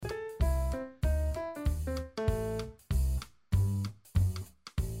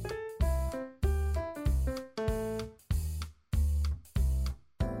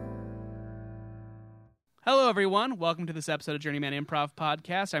Hello, everyone. Welcome to this episode of Journeyman Improv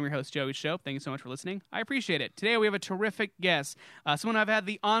Podcast. I'm your host, Joey Shope. Thank you so much for listening. I appreciate it. Today, we have a terrific guest, someone I've had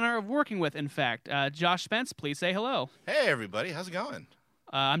the honor of working with, in fact. Josh Spence, please say hello. Hey, everybody. How's it going?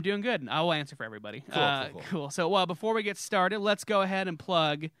 I'm doing good. I will answer for everybody. Cool. So, before we get started, let's go ahead and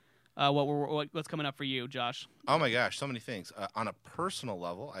plug what's coming up for you, Josh. Oh, my gosh. So many things. On a personal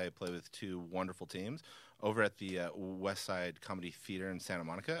level, I play with two wonderful teams. Over at the West Side Comedy Theater in Santa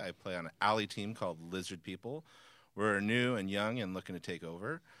Monica, I play on an alley team called Lizard People. We're new and young and looking to take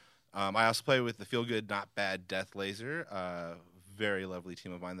over. I also play with the Feel Good, Not Bad Death Laser, very lovely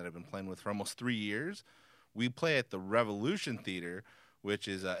team of mine that I've been playing with for almost 3 years. We play at the Revolution Theater, which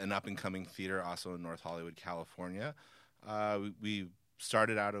is an up-and-coming theater also in North Hollywood, California. We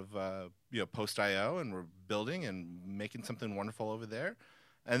started out of Post.io, and we're building and making something wonderful over there.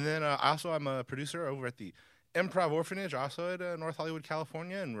 And then I'm a producer over at the Improv Orphanage, also at North Hollywood,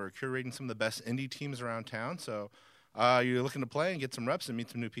 California, and we're curating some of the best indie teams around town. So you're looking to play and get some reps and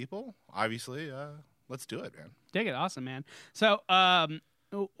meet some new people, obviously, let's do it, man. Dig it. Awesome, man. So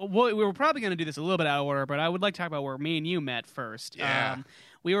we were probably going to do this a little bit out of order, but I would like to talk about where me and you met first. Yeah.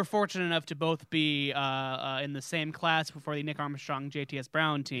 We were fortunate enough to both be in the same class before the Nick Armstrong JTS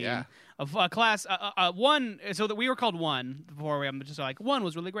Brown team. Yeah. Of class one, so that we were called One before. I'm just like, One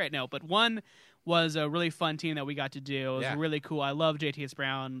was really great. No, but One was a really fun team that we got to do. It was really cool. I love JTS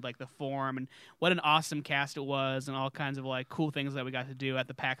Brown, like the form, and what an awesome cast it was, and all kinds of like cool things that we got to do at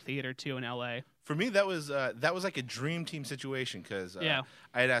the Pack Theater too in LA. For me, that was like a dream team situation because I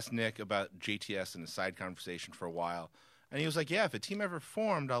had asked Nick about JTS in a side conversation for a while, and he was like, "Yeah, if a team ever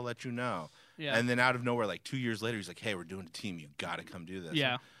formed, I'll let you know." Yeah. And then out of nowhere, like 2 years later, he's like, "Hey, we're doing a team. You got to come do this."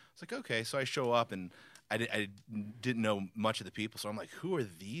 Yeah. And it's like, okay, so I show up and I didn't know much of the people, so I'm like, who are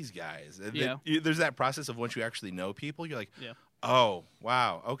these guys? And then there's that process of once you actually know people, you're like, oh,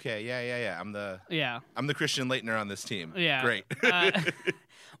 wow, okay, yeah. I'm the Christian Leitner on this team. Yeah. Great.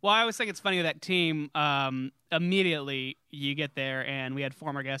 Well, I always think it's funny with that team. Immediately you get there, and we had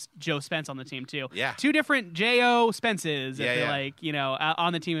former guest Joe Spence on the team too. Yeah. Two different J.O. Spences Yeah.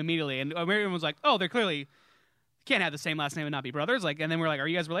 on the team immediately, and everyone was like, oh, they're clearly can't have the same last name and not be brothers. Like, and then we're like, are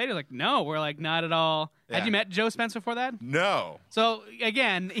you guys related? Like, no, we're like, not at all. Yeah. Had you met Joe Spence before that? No. So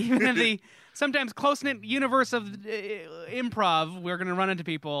again, even in the sometimes close-knit universe of improv, we're going to run into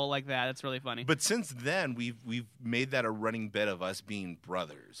people like that. It's really funny. But since then, we've made that a running bit of us being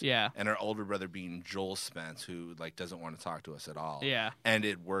brothers. Yeah. And our older brother being Joel Spence, who like doesn't want to talk to us at all. Yeah. And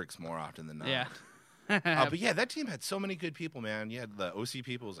it works more often than not. Yeah. But yeah, that team had so many good people, man. You had the OC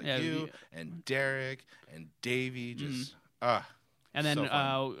people, it was like you and Derek and Davey, just and then so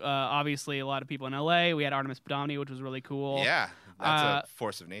obviously a lot of people in LA. We had Artemis Predomini, which was really cool. Yeah, that's a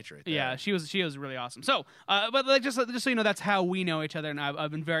force of nature right there. Yeah, she was really awesome. So, but like, just so you know, that's how we know each other, and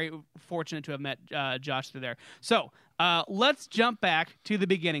I've been very fortunate to have met Josh through there. So let's jump back to the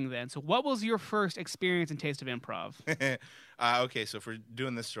beginning then. So what was your first experience and taste of improv? Okay, so for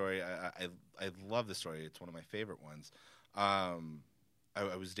doing this story, I love this story. It's one of my favorite ones.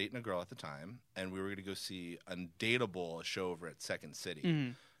 I was dating a girl at the time, and we were going to go see Undateable, a show over at Second City.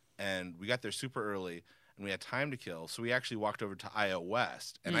 Mm-hmm. And we got there super early, and we had time to kill, so we actually walked over to IO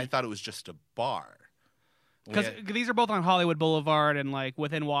West, and I thought it was just a bar. Because these are both on Hollywood Boulevard and like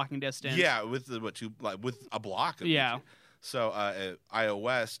within walking distance. Yeah, with a block of each. So IO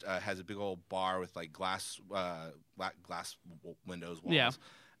West has a big old bar with like glass windows, walls. Yeah.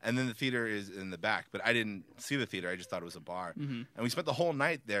 And then the theater is in the back. But I didn't see the theater. I just thought it was a bar. Mm-hmm. And we spent the whole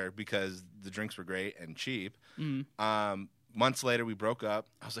night there because the drinks were great and cheap. Mm-hmm. Months later, we broke up.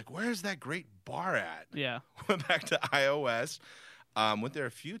 I was like, where's that great bar at? Yeah. Went back to IO West. Went there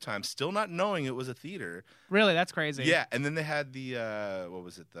a few times, still not knowing it was a theater. Really? That's crazy. Yeah. And then they had the,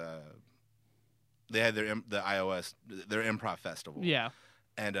 they had their improv festival. Yeah.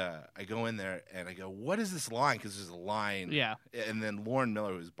 And I go in there, and I go, what is this line? Because there's a line. Yeah. And then Lauren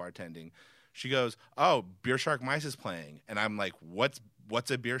Miller, who's bartending, she goes, oh, Beer Shark Mice is playing. And I'm like, what's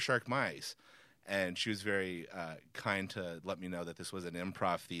a Beer Shark Mice? And she was very kind to let me know that this was an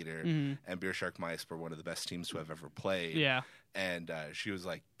improv theater, and Beer Shark Mice were one of the best teams to have ever played. Yeah. And she was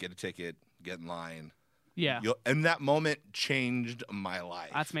like, get a ticket, get in line. Yeah. And that moment changed my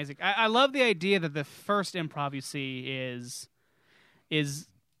life. That's amazing. I love the idea that the first improv you see is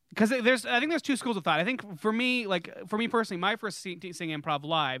because I think there's two schools of thought. I think for me personally, my first seeing improv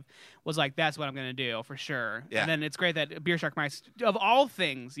live was like, that's what I'm going to do for sure. Yeah. And then it's great that Beer Shark Mice, of all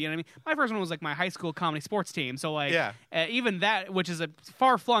things, you know what I mean? My first one was like my high school comedy sports team. So like, even that, which is a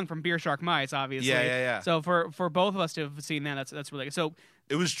far flung from Beer Shark Mice, obviously. Yeah. So for both of us to have seen that, that's really good. So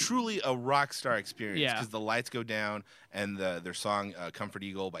it was truly a rock star experience because the lights go down and their song "Comfort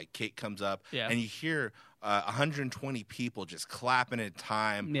Eagle" by Kate comes up, and you hear 120 people just clapping in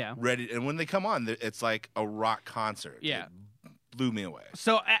time, Yeah. ready. And when they come on, it's like a rock concert. Yeah. It blew me away.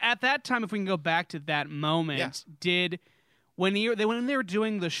 So at that time, if we can go back to that moment, when they were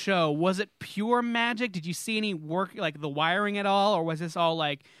doing the show, was it pure magic? Did you see any work, like the wiring at all, or was this all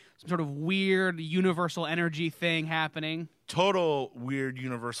like some sort of weird universal energy thing happening? Total weird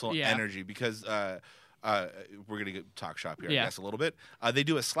universal energy, because we're going to talk shop here, I guess, a little bit. They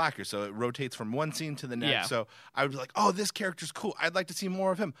do a slacker, so it rotates from one scene to the next. Yeah. So I was like, oh, this character's cool. I'd like to see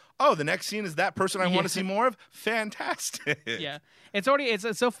more of him. Oh, the next scene is that person I want to see more of? Fantastic. Yeah. It's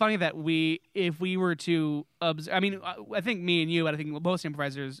so funny that if we were to observe, I mean, I think me and you, and I think most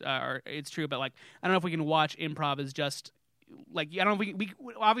improvisers it's true, but like, I don't know if we can watch improv as just like, I don't know if we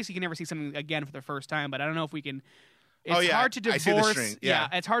obviously can never see something again for the first time, but I don't know if we can. It's hard to divorce. I see the string. Yeah,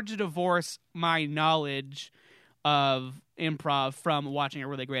 it's hard to divorce my knowledge of improv from watching a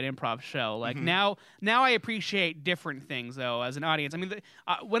really great improv show. Like now I appreciate different things though as an audience. I mean,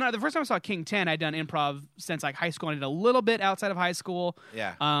 the first time I saw King 10, I'd done improv since like high school. I did a little bit outside of high school.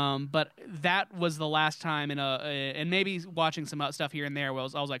 Yeah. But that was the last time and maybe watching some stuff here and there. I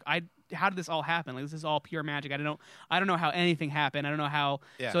was like, how did this all happen? Like, this is all pure magic. I don't know how anything happened. I don't know how.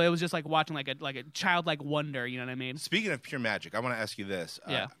 Yeah. So it was just like watching like a childlike wonder. You know what I mean? Speaking of pure magic, I want to ask you this.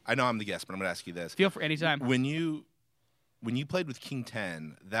 I know I'm the guest, but I'm going to ask you this. Feel free anytime. When you played with King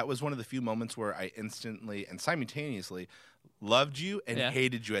 10, that was one of the few moments where I instantly and simultaneously loved you and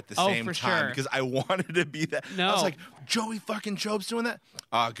hated you at the same time, sure. because I wanted to be that. No. I was like, Joey fucking Jobe's doing that?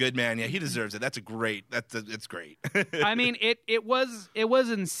 Oh, good man. Yeah, he deserves it. It's great. It's great. I mean, it was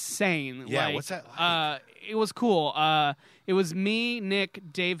insane. Yeah, like, what's that like? It was cool. It was me, Nick,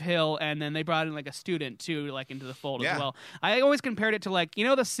 Dave Hill, and then they brought in like a student too, like into the fold as well. I always compared it to like, you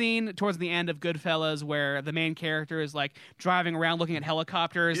know, the scene towards the end of Goodfellas where the main character is like driving around looking at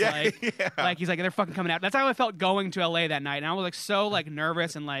helicopters, like he's like, they're fucking coming out. That's how I felt going to LA that night, and I was like so like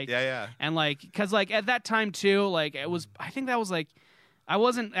nervous and like and like because like at that time too, like I think that was like. I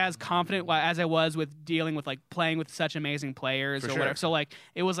wasn't as confident as I was with dealing with like playing with such amazing players or whatever. So like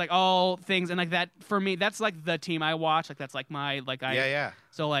it was like all things, and like that for me, that's like the team I watch. Like that's like my like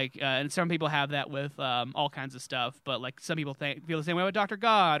So like and some people have that with all kinds of stuff, but like some people feel the same way with Dr.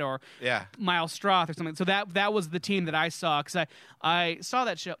 God or Miles Stroth or something. So that was the team that I saw, because I saw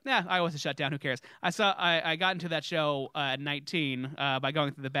that show. I always shut down. Who cares? I got into that show at 19 by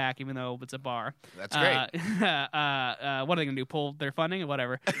going through the back, even though it's a bar. That's great. What are they gonna do? Pull their funding or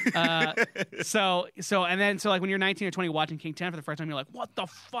whatever? So like when you're 19 or 20 watching King 10 for the first time, you're like, what the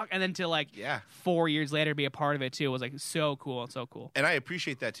fuck? And then to like 4 years later be a part of it too was like so cool. And I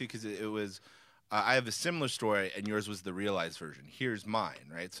appreciate that too, because it was. I have a similar story, and yours was the realized version. Here's mine,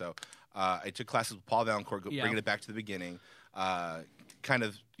 right? So I took classes with Paul Valancourt, bringing it back to the beginning. Kind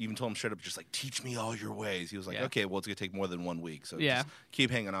of even told him straight up, just like, teach me all your ways. He was like, okay, well, it's going to take more than 1 week, so just keep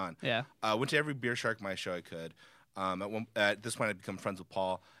hanging on. Went to every Beer Shark My show I could. At this point, I'd become friends with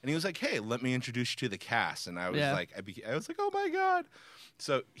Paul, and he was like, hey, let me introduce you to the cast. And I was like, I was like, oh my God.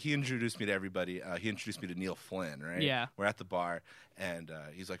 So he introduced me to everybody. He introduced me to Neil Flynn, right? Yeah. We're at the bar, and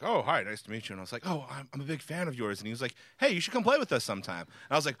he's like, oh, hi, nice to meet you. And I was like, oh, I'm a big fan of yours. And he was like, hey, you should come play with us sometime.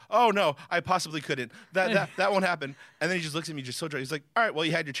 And I was like, oh, no, I possibly couldn't. That won't happen. And then he just looks at me just so dry. He's like, all right, well,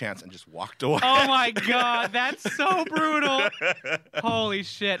 you had your chance, and just walked away. Oh, my God. That's so brutal. Holy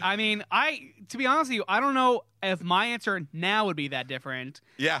shit. I mean, to be honest with you, I don't know if my answer now would be that different.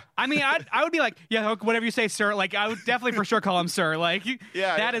 Yeah. I mean, I would be like, yeah, whatever you say, sir. Like, I would definitely for sure call him sir. Like,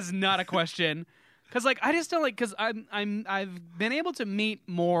 that is not a question. Because, like, I just don't like, because I've been able to meet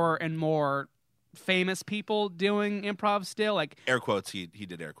more and more famous people doing improv still. Like, air quotes. He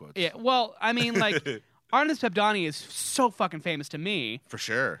did air quotes. Yeah. Well, I mean, like, Artemis Pepdani is so fucking famous to me. For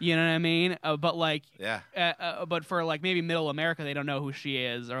sure. You know what I mean? But, like, but for, like, maybe middle America, they don't know who she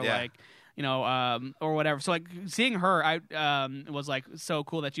is. Or, like, you know, or whatever. So like seeing her, I was like so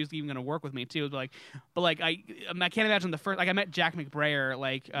cool that she was even going to work with me too. But like I can't imagine the first. Like I met Jack McBrayer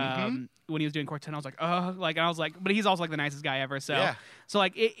like when he was doing Quartet. I was like, oh, like and I was like, but he's also like the nicest guy ever. So so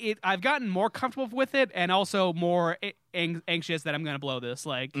like I've gotten more comfortable with it, and also more anxious that I'm going to blow this.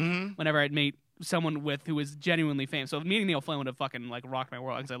 Like whenever I meet someone who is genuinely famous. So meeting Neil Flynn would have fucking like rocked my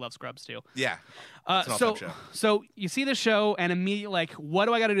world, because I love Scrubs too. Yeah. It's an awesome show. So you see the show and immediately like, what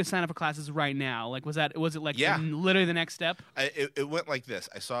do I got to do to sign up for classes right now? Like, was it like literally the next step? It went like this.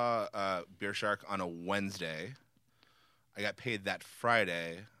 I saw Beer Shark on a Wednesday. I got paid that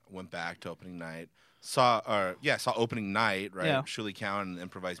Friday. Went back to opening night. Saw opening night, right? Yeah. Shirley Cowan, an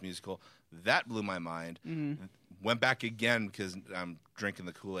improvised musical. That blew my mind. Went back again because I'm drinking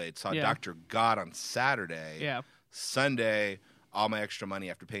the Kool-Aid. Saw Dr. God on Saturday. Yeah. Sunday, all my extra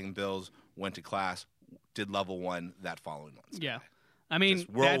money after paying bills, went to class. did level 1 that following month. Yeah. I mean, just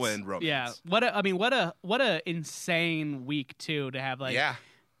whirlwind romance. Yeah. What a insane week too to have like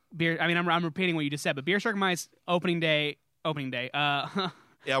beer. I mean, I'm repeating what you just said, but Beer Shark Mice opening day.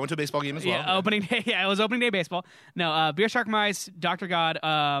 Yeah, I went to a baseball game as well. Yeah, opening day. Yeah, it was opening day baseball. No, Beer Shark Mice, Dr. God,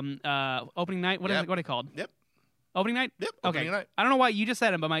 opening night. What is it? What are they called? Yep. Opening night? Yep. Okay. Opening night. I don't know why you just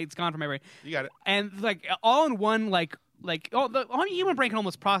said it, but it's gone from my brain. You got it. And like all in one, the human brain can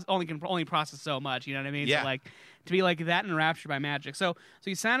almost only process so much. You know what I mean? Yeah. So like to be like that enraptured by magic. So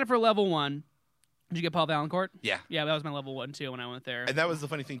you signed up for level 1. Did you get Paul Valancourt? Yeah. Yeah, that was my level 1 too when I went there. And that was the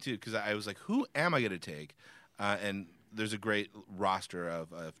funny thing too, because I was like, who am I going to take? And there's a great roster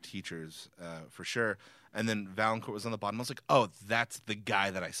of teachers for sure. And then Valancourt was on the bottom. I was like, oh, that's the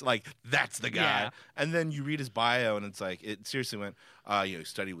guy that that's the guy. Yeah. And then you read his bio, and it's like, it seriously went,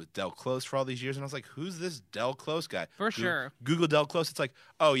 studied with Del Close for all these years. And I was like, who's this Del Close guy? Sure. Google Del Close. It's like,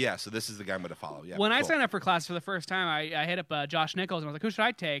 oh, yeah, so this is the guy I'm going to follow. Yeah, when cool. I signed up for class for the first time, I hit up Josh Nichols, and I was like, who should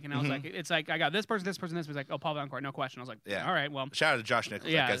I take? And I was like, it's like, I got this person, this person, this person. He's like, oh, Paul Valancourt, no question. I was like, yeah. All right, well. Shout out to Josh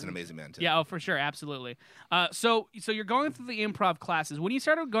Nichols. Yeah. That guy's an amazing man, too. Yeah, oh, for sure, absolutely. So you're going through the improv classes. When you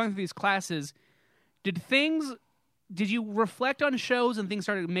started going through these classes, did you reflect on shows and things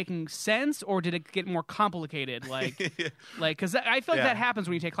started making sense, or did it get more complicated? Because I feel like that happens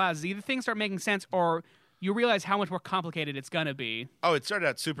when you take classes. Either things start making sense, or you realize how much more complicated it's going to be. Oh, it started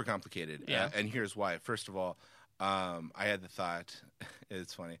out super complicated. Yeah. And here's why. First of all, I had the thought,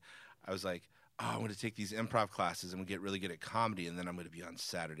 it's funny, I was like, I'm going to take these improv classes and get really good at comedy, and then I'm going to be on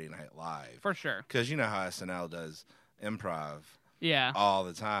Saturday Night Live. For sure. Because you know how SNL does improv Yeah. all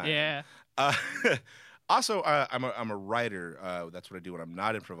the time. Yeah. Also, I'm a writer. That's what I do when I'm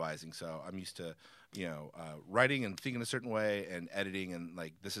not improvising. So I'm used to, writing and thinking a certain way and editing, and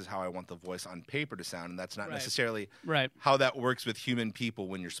like this is how I want the voice on paper to sound, and that's not necessarily how that works with human people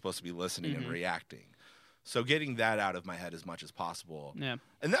when you're supposed to be listening and reacting. So getting that out of my head as much as possible. Yeah.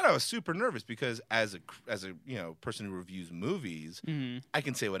 And then I was super nervous because as a person who reviews movies, I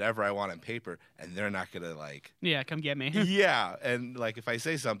can say whatever I want on paper, and they're not gonna come get me. yeah, and like if I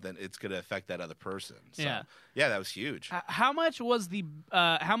say something, it's gonna affect that other person. So, yeah, that was huge. How much was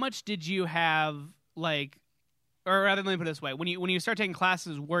how much did you have or rather, let me put it this way: when you start taking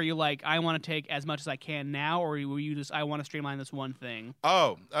classes, were you like, I want to take as much as I can now, or were you just, I want to streamline this one thing?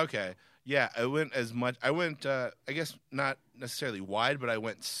 Oh, okay. Yeah, I went I guess not necessarily wide, but I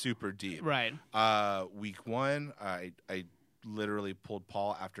went super deep. Right. Week 1, I literally pulled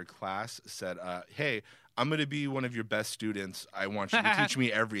Paul after class, said, hey, I'm going to be one of your best students. I want you to teach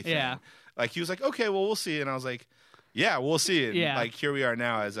me everything. Yeah. Like, he was like, okay, well, we'll see. And I was like, yeah, we'll see. And like, here we are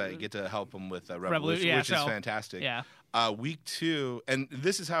now as I get to help him with Revolution, which is fantastic. Yeah. Week 2, and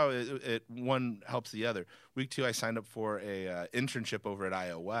this is how it one helps the other. Week 2, I signed up for a internship over at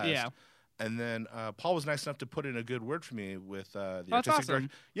iOS. Yeah. And then Paul was nice enough to put in a good word for me with the artistic artistic director.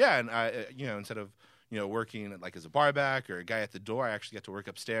 Yeah, and I, instead of working like as a barback or a guy at the door, I actually got to work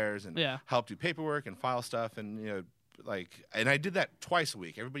upstairs and help do paperwork and file stuff, and and I did that twice a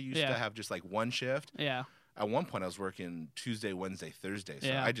week. Everybody used to have just like one shift. Yeah. At one point, I was working Tuesday, Wednesday, Thursday.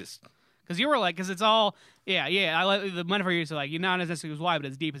 So I just. Because you were like, because it's all, I like the metaphor you said, like, you're not as necessarily as wide, but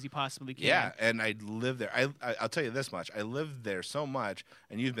as deep as you possibly can. Yeah, and I lived there. I'll tell you this much: I lived there so much,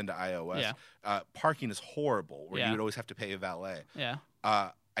 and you've been to iOS. Parking is horrible, where you would always have to pay a valet. Yeah.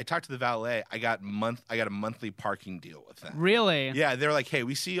 I talked to the valet. I got a monthly parking deal with them. Really? Yeah, they're like, hey,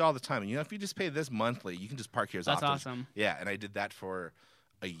 we see you all the time, and if you just pay this monthly, you can just park here as often. That's awesome. Yeah, and I did that for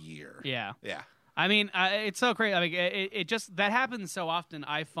a year. Yeah. Yeah. I mean, it's so crazy. I mean, it just, that happens so often,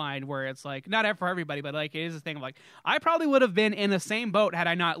 I find, where it's like, not for everybody, but like, it is a thing of like, I probably would have been in the same boat had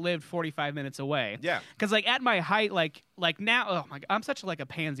I not lived 45 minutes away. Yeah. Because like at my height, like now, oh my God, I'm such like a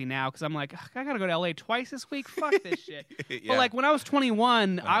pansy now, because I'm like, I gotta go to LA twice this week. Fuck this shit. But like when I was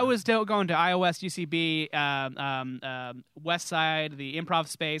 21, I was still going to iOS, UCB, West Side, the improv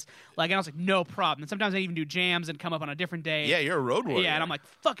space. Like, and I was like, no problem. And sometimes I even do jams and come up on a different day. Yeah, you're a road warrior. Yeah, and I'm like,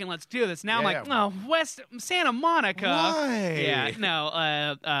 fucking let's do this. Now I'm like, no, Santa Monica. Why? Yeah,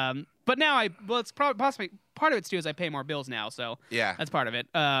 no. But now it's possibly part of it too is I pay more bills now, so yeah, that's part of it.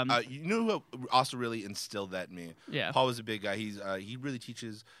 You know who also really instilled that in me? Yeah, Paul was a big guy. He really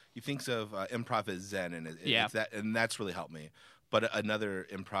teaches. He thinks of improv as Zen, and it's that, and that's really helped me. But another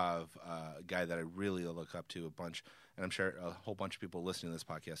improv guy that I really look up to a bunch, and I'm sure a whole bunch of people listening to this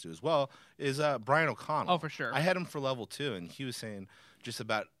podcast do as well, is Brian O'Connell. Oh, for sure. I had him for level 2, and he was saying just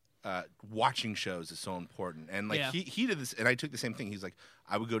about watching shows is so important. And like he did this, and I took the same thing. He's like,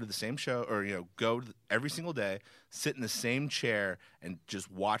 I would go to the same show, or go every single day, sit in the same chair, and just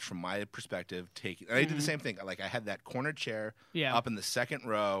watch from my perspective. And I did the same thing. Like I had that corner chair up in the second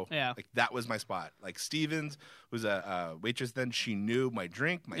row. Yeah. Like that was my spot. Like Stevens was a waitress then. She knew my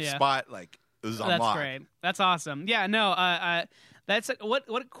drink, my spot. Like it was on That's lock. great. That's awesome. Yeah. No. That's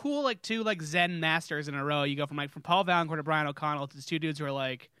what cool two Zen masters in a row. You go from Paul Valancourt to Brian O'Connell to these two dudes who are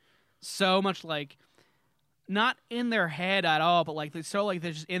like so much like not in their head at all, but like they're so like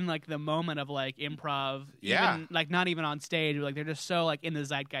they're just in like the moment of like improv. Yeah. Even, like not even on stage. Like they're just so like in the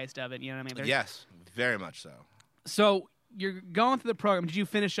zeitgeist of it. You know what I mean? Yes, very much so. So you're going through the program. Did you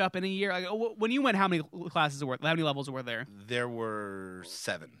finish up in a year? Like, when you went, how many classes were? How many levels were there? There were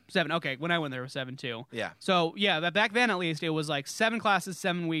 7. 7. Okay. When I went, there were 7 too. Yeah. So back then at least it was like 7 classes,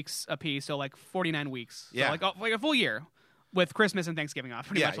 7 weeks apiece. So like 49 weeks. Yeah. So like a full year with Christmas and Thanksgiving off.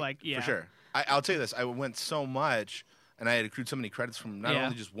 Pretty much like for sure. I'll tell you this: I went so much, and I had accrued so many credits from not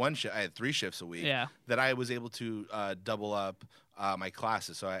only just one shift. I had 3 shifts a week. That I was able to double up my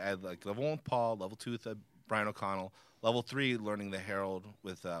classes. So I had like level 1 with Paul, level 2 with Brian O'Connell. Level 3, learning the Herald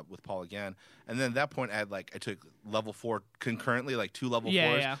with Paul again, and then at that point, I took level 4 concurrently, like 2 level 4s.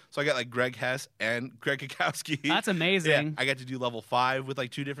 Yeah. So I got like Greg Hess and Greg Kukowski. That's amazing. Yeah, I got to do level 5 with like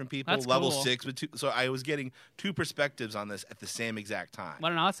 2 different people. That's level cool. 6 with 2. So I was getting 2 perspectives on this at the same exact time.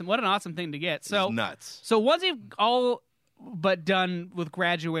 What an awesome thing to get. So nuts. So once you've all but done with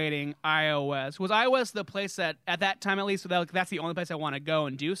graduating iOS, was iOS the place that at that time at least that's the only place I want to go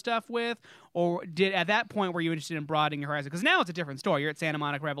and do stuff with, or did at that point were you interested in broadening your horizon? Because now it's a different story. You're at Santa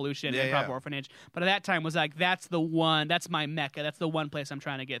Monica Revolution, Improv Orphanage, but at that time was like that's my mecca. That's the one place I'm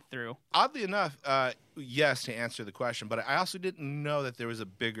trying to get through. Oddly enough, yes, to answer the question, but I also didn't know that there was a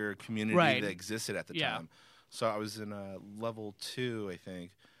bigger community that existed at the time. So I was in level 2, I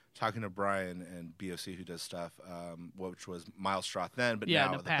think, talking to Brian and BOC who does stuff, which was Miles Stroth then, but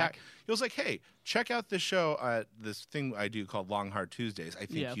now the Pack. He was like, hey, check out this show, this thing I do called Long Hard Tuesdays. I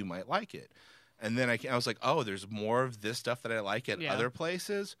think you might like it. And then I was like, oh, there's more of this stuff that I like at other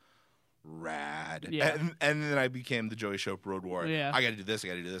places. Rad. Yeah. And then I became the Joey Shope Road Warrior. Yeah. I got to do this.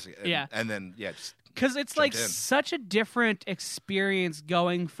 And then, just because it's like such a different experience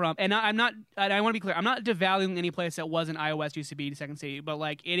going from, and I want to be clear, I'm not devaluing any place that wasn't iOS, UCB, Second City, but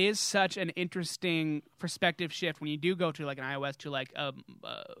like it is such an interesting perspective shift when you do go to like an iOS to like a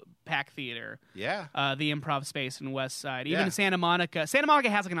Pack Theater, the Improv space in West Side, even in Santa Monica. Santa Monica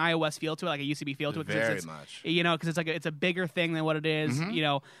has like an iOS feel to it, like a UCB feel to it, very much, because it's like it's a bigger thing than what it is,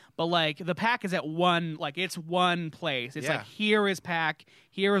 But like the Pack is at it's one place. It's like here is Pack,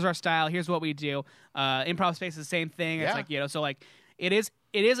 here is our style, here's what we do. Improv space is the same thing. It's like so like it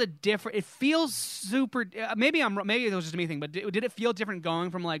is a different. It feels super. Maybe it was just me thing, but did it feel different going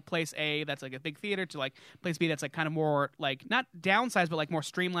from like place A that's like a big theater to like place B that's like kind of more like not downsized but like more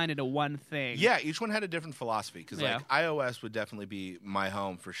streamlined into one thing? Yeah, each one had a different philosophy because like iOS would definitely be my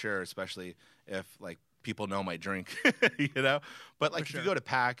home for sure, especially if like people know my drink, But like if you go to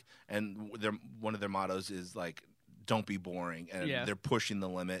Pack and one of their mottos is like, don't be boring, and they're pushing the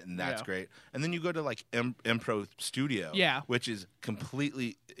limit, and that's great. And then you go to like Improv Studio, which is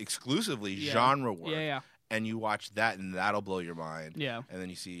completely exclusively genre work, and you watch that, and that'll blow your mind. And then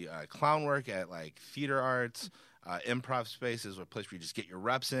you see clown work at like Theater Arts. Improv space is a place where you just get your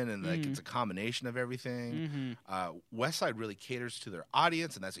reps in, and like it's a combination of everything. West Side really caters to their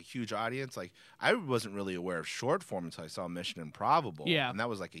audience, and that's a huge audience. Like I wasn't really aware of short form until I saw Mission Improbable, and that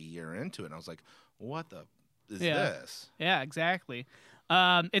was like a year into it, and I was like, what the is this? Yeah, exactly.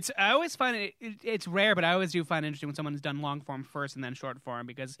 I always find it's rare, but I always do find it interesting when someone's done long form first and then short form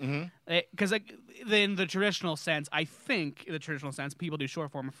because like in the traditional sense, I think in the traditional sense people do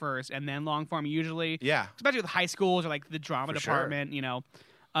short form first and then long form usually. Yeah, especially with high schools or like the drama department,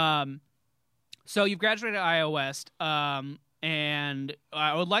 So you've graduated iOS, and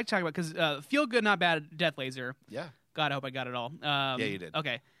I would like to talk about because Feel Good Not Bad Death Laser. Yeah. God, I hope I got it all. Yeah, you did.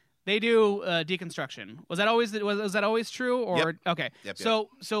 Okay. They do deconstruction. Was that always true? Or yep. Okay. Yep. So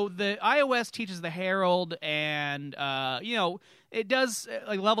the iOS teaches the Herald, and it does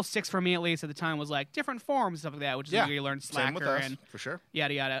like level 6 for me at least at the time was like different forms and stuff like that, which is where you learn Slacker. Same with us, and for sure.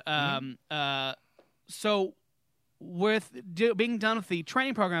 Yada yada. So with being done with the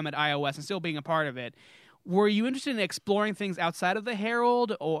training program at iOS and still being a part of it, were you interested in exploring things outside of the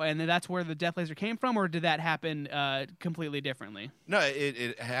Herald, and that's where the Death Laser came from, or did that happen completely differently? No,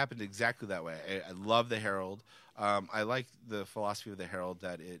 it happened exactly that way. I love the Herald. I like the philosophy of the Herald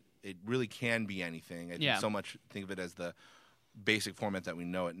that it really can be anything. I think of it as the basic format that we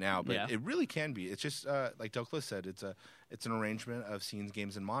know it now, but Yeah. it really can be. It's just like Del Cliff said, it's an arrangement of scenes,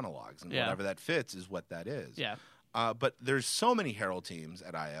 games, and monologues, and Yeah. whatever that fits is what that is. Yeah. But there's so many Herald teams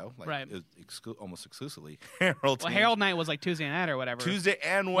at IO, like Right. it was almost exclusively Herald Well, teams. Herald Night was like Tuesday night or whatever. Tuesday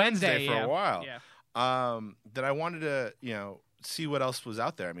and Wednesday for yeah. a while. Yeah. That I wanted to, see what else was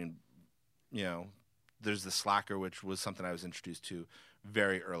out there. I mean, there's the Slacker, which was something I was introduced to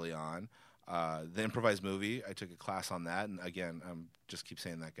very early on. The improvised movie, I took a class on that, and again, just keep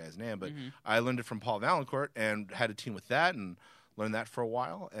saying that guy's name, but I learned it from Paul Valancourt and had a team with that and learned that for a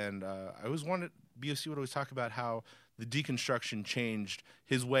while. And I always wanted BOC would always talk about how the deconstruction changed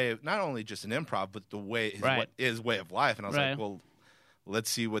his way of not only just an improv, but his way of life. And I was like, well, let's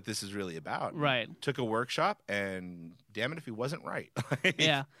see what this is really about. Right. Took a workshop, and damn it if he wasn't right.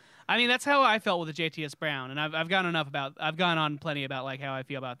 Yeah. I mean, that's how I felt with the JTS Brown, and I've gone on plenty about like how I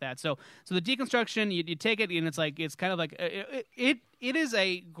feel about that. So the deconstruction, you take it, and it's kind of like it is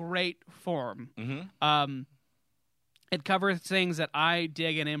a great form. Mm-hmm. It covers things that I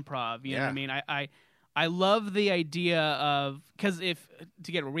dig in improv. You know what I Yeah. mean? I love the idea of, because if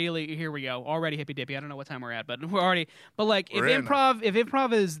here we go, already hippy dippy. I don't know what time we're at, but if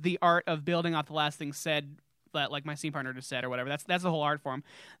improv is the art of building off the last thing said, that like my scene partner just said or whatever, that's the whole art form.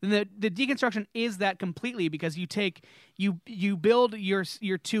 Then the deconstruction is that completely, because you build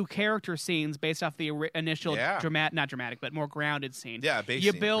your two character scenes based off the initial not dramatic but more grounded scene. Yeah, base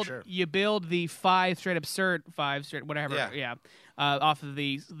you scene, build for sure. you build the five straight whatever off of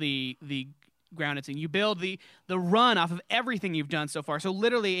the grounded scene. You build the run off of everything you've done so far. So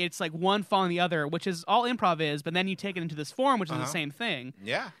literally, it's like one following the other, which is all improv is. But then you take it into this form, which is the same thing.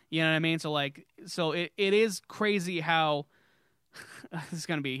 Yeah, you know what I mean. So it is crazy how this is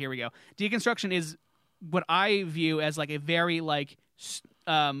going to be. Here we go. Deconstruction is what I view as like a very like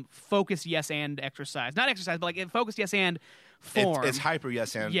focused yes and exercise. Not exercise, but like a focused yes and form. It's hyper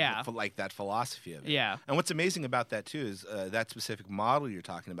yes and like that philosophy of it. Yeah. And what's amazing about that too is that specific model you're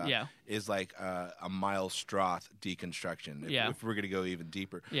talking about is like a Miles Stroth deconstruction. If we're going to go even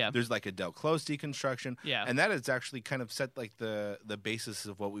deeper, there's like a Del Close deconstruction, and that is actually kind of set like the basis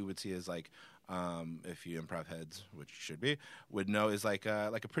of what we would see as like. If you improv heads, which you should be, would know is like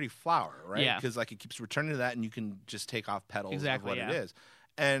a pretty flower, right? Yeah. Because like it keeps returning to that, and you can just take off petals of what it yeah. is.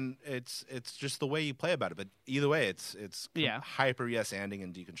 And it's just the way you play about it. But either way, it's hyper yes anding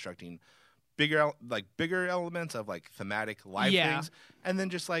and deconstructing bigger elements of like thematic life things, and then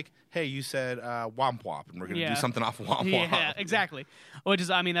just like, hey, you said womp womp, and we're gonna do something off of womp womp. Yeah, exactly. Which is,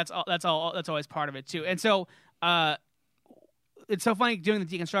 I mean, that's always part of it too. And so it's so funny doing the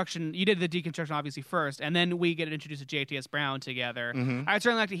deconstruction. You did the deconstruction obviously first, and then we get introduced to JTS Brown together. Mm-hmm. I'd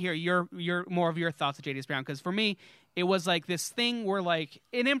certainly like to hear your more of your thoughts of JTS Brown, because for me, it was like this thing where like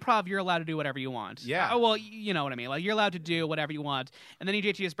in improv you're allowed to do whatever you want. Yeah. Well, you know what I mean. Like you're allowed to do whatever you want, and then you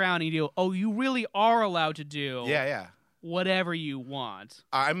JTS Brown and you do. Oh, you really are allowed to do. Yeah. Whatever you want.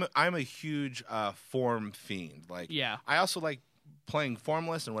 I'm a huge form fiend. Like, I also like playing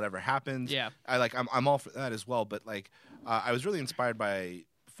formless and whatever happens. Yeah. I'm all for that as well. But like, I was really inspired by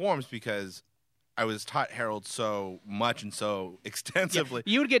forms because I was taught Herald so much and so extensively.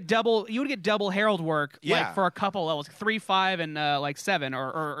 Yeah. You would get double Herald work like for a couple levels, 3, 5, and like 7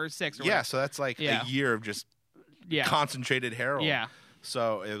 or 6. Or whatever. So that's like a year of just concentrated Herald. Yeah.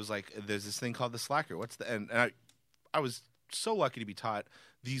 So it was like there's this thing called the Slacker. And I was so lucky to be taught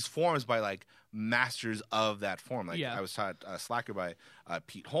these forms by like masters of that form. Like I was taught Slacker by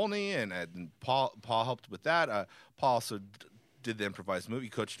Pete Holney, and Paul helped with that. Paul also did the improvised movie,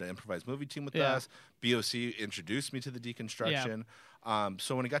 coached an improvised movie team with us. BOC introduced me to the deconstruction.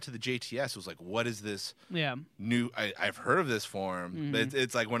 So when it got to the JTS, it was like, what is this new? I've heard of this form, but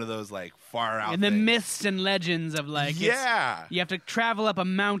it's like one of those like far out. And the things. myths and legends of like, you have to travel up a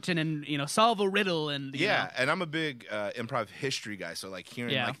mountain and solve a riddle and and I'm a big improv history guy, so like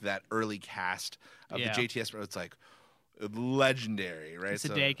hearing like that early cast of the JTS, it's like legendary, right?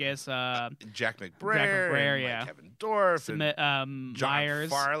 Sudeikis, Jack McBrayer, and, Kevin Dorff, and John Myers.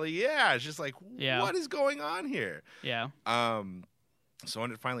 Farley. Yeah, it's just like, what is going on here? Yeah. So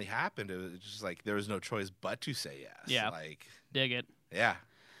when it finally happened, it was just like there was no choice but to say yes. Yeah. Like, dig it. Yeah.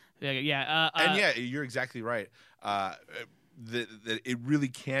 Dig it. Yeah. And you're exactly right. That it really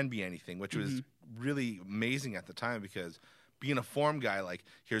can be anything, which was really amazing at the time, because being a form guy, like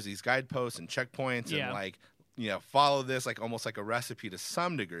here's these guideposts and checkpoints and like, follow this, like almost like a recipe to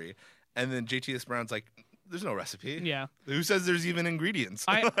some degree. And then JTS Brown's like, there's no recipe. Yeah. Who says there's even ingredients?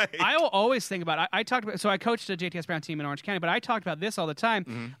 I always think about, I talked about, so I coached a JTS Brown team in Orange County, but I talked about this all the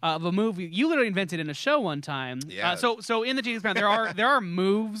time, of a move you literally invented in a show one time. Yeah. So in the JTS Brown, there are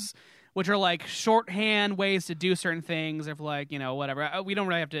moves which are like shorthand ways to do certain things, or like whatever. We don't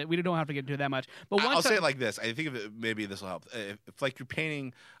have to get into it that much. But I'll say it like this. I think of it, maybe this will help. If like you're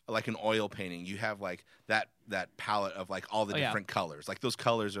painting like an oil painting, you have like that palette of like all the different colors. Like those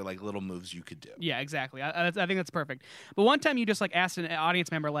colors are like little moves you could do. Yeah, exactly. I think that's perfect. But one time you just like asked an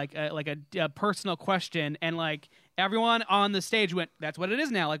audience member like a personal question, and like everyone on the stage went, "That's what it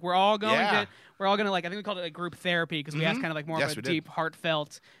is now." Like we're all going to like, I think we called it like group therapy, because we asked kind of like more of a deep,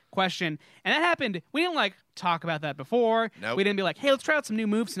 heartfelt question. And that happened. We didn't like talk about that before. Nope. We didn't be like, "Hey, let's try out some new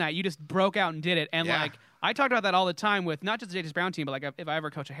moves tonight." You just broke out and did it. And like I talked about that all the time with not just the JTS Brown team, but like if I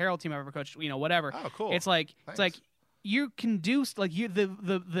ever coach a Herald team, I ever coach whatever. Oh, cool. It's like Thanks. it's like you can do like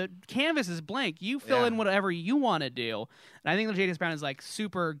the canvas is blank. You fill in whatever you want to do. And I think the JTS Brown is like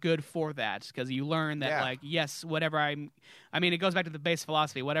super good for that, because you learn that like yes, whatever I mean, it goes back to the base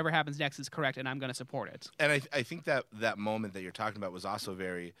philosophy. Whatever happens next is correct, and I'm going to support it. And I think that moment that you're talking about was also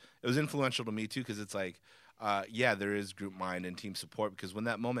it was influential to me too, because it's like, there is group mind and team support, because when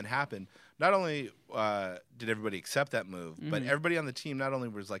that moment happened, not only did everybody accept that move, but everybody on the team not only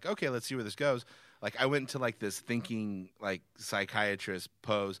was like, okay, let's see where this goes. Like I went into like this thinking like psychiatrist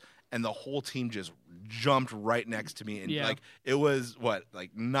pose, and the whole team just jumped right next to me, and like it was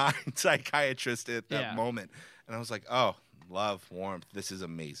like 9 psychiatrists at that moment, and I was like, oh. Love, warmth. This is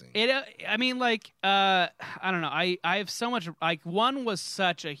amazing. I mean, like, I don't know. I have so much. Like, one was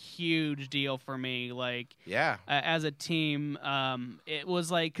such a huge deal for me. Like, as a team, it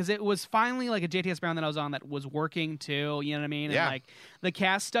was like, because it was finally like a JTS Brown that I was on that was working too. You know what I mean? Yeah. And like the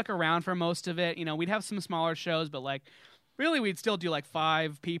cast stuck around for most of it. We'd have some smaller shows, but like, really, we'd still do like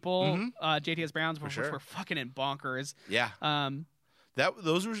 5 people. JTS Browns, which were fucking in bonkers. Yeah.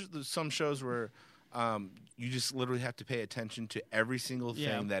 Those were some shows where. You just literally have to pay attention to every single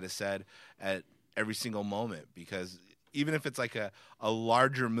thing that is said at every single moment, because even if it's like a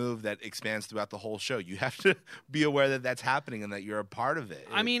larger move that expands throughout the whole show, you have to be aware that that's happening and that you're a part of it.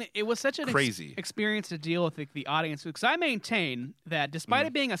 I mean, it was such an crazy experience to deal with the audience, because I maintain that despite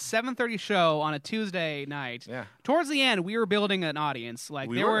it being a 7:30 show on a Tuesday night, towards the end we were building an audience. Like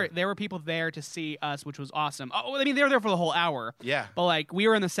there were people there to see us, which was awesome. Oh, I mean, they were there for the whole hour. Yeah, but like we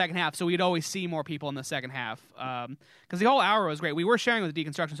were in the second half, so we'd always see more people in the second half. Because the whole hour was great. We were sharing with the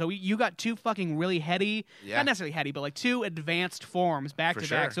deconstruction, so you got 2 fucking really heady, not necessarily heady, but like 2 advanced forms back to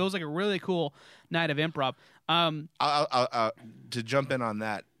back. So it was like a really cool night of improv. To jump in on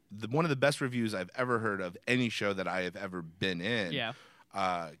that, one of the best reviews I've ever heard of any show that I have ever been in,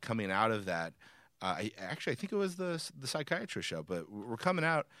 coming out of that, I think it was the psychiatrist show, but we're coming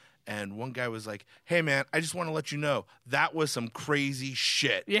out. And one guy was like, "Hey, man, I just want to let you know that was some crazy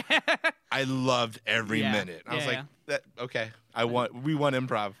shit. Yeah, I loved every minute." I was like, "That okay? We won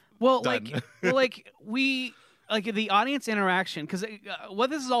improv." Well, done. We the audience interaction, because what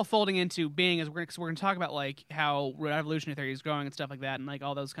this is all folding into being is we're going to talk about like how evolutionary theory is growing and stuff like that, and like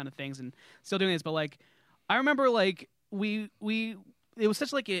all those kind of things, and still doing this. But like, I remember like we. It was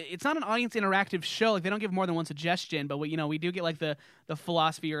such like it's not an audience interactive show. Like they don't give more than one suggestion, but we do get like the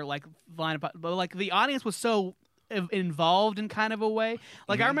philosophy or like line of, but like the audience was so involved in kind of a way.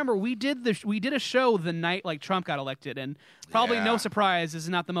 Like I remember we did a show the night like Trump got elected, and probably no surprise, this is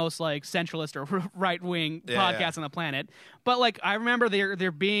not the most like centralist or right wing podcast on the planet. But like I remember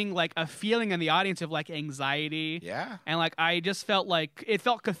there being like a feeling in the audience of like anxiety. Yeah, and like I just felt like it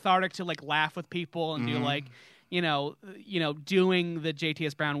felt cathartic to like laugh with people and do like. Doing the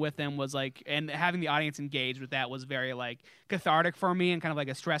JTS Brown with them was like, and having the audience engaged with that was very like cathartic for me and kind of like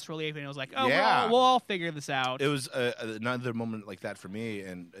a stress relief. And it was like, we'll all figure this out. It was another moment like that for me,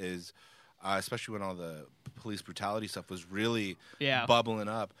 and is especially when all the police brutality stuff was really bubbling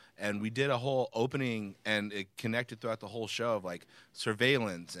up. And we did a whole opening, and it connected throughout the whole show of like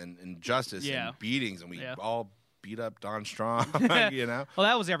surveillance and justice and beatings, and we all beat up Don Strong, Well,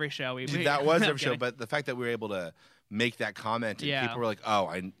 that was every show. That was every show, but the fact that we were able to make that comment, and people were like, "Oh,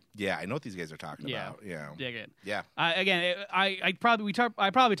 I know what these guys are talking about." Dig it. Yeah. I probably talk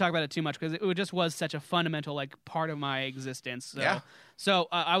about it too much because it just was such a fundamental like part of my existence. So,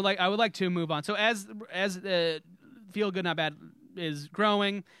 I would like to move on. So as Feel Good Not Bad is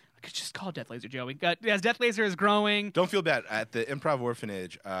growing. I could just call it Death Laser, Joey. As Death Laser is growing, don't feel bad. At the Improv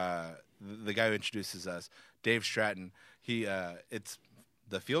Orphanage, the guy who introduces us, Dave Stratton, it's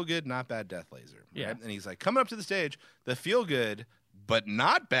the Feel Good Not Bad Death Laser, right? And he's like, coming up to the stage, the Feel Good but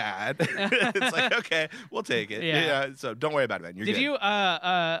not bad. It's like, okay, we'll take it. So don't worry about it, man. You're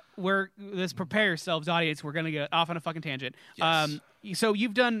good. Prepare yourselves, audience. We're gonna get off on a fucking tangent. Yes. So you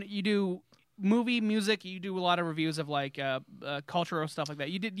do movie music. You do a lot of reviews of like cultural stuff like that.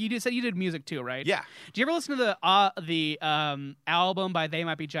 You said you did music too, right? Yeah. Do you ever listen to the album by They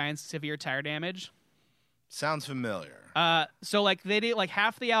Might Be Giants, Severe Tire Damage? Sounds familiar. So like they did like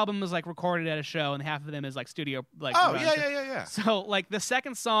half the album was like recorded at a show and half of them is like studio like. Oh run. yeah. So like the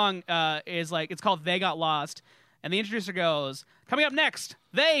second song is like it's called They Got Lost, and the introducer goes, "Coming up next,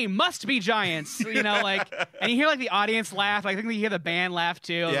 they must be giants." You know, like, and you hear like the audience laugh. Like, I think you hear the band laugh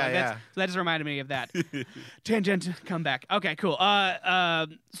too. Yeah, like, yeah. So that just reminded me of that. Tangent, come back. Okay, cool.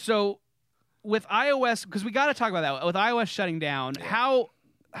 So with iOS, because we got to talk about that. With iOS shutting down,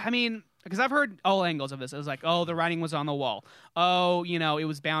 because I've heard all angles of this. It was like, oh, the writing was on the wall. Oh, it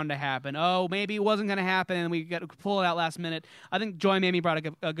was bound to happen. Oh, maybe it wasn't going to happen, and we got to pull it out last minute. I think Joy Mamie brought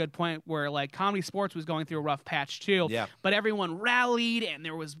a good point where, like, comedy sports was going through a rough patch, too. Yeah. But everyone rallied, and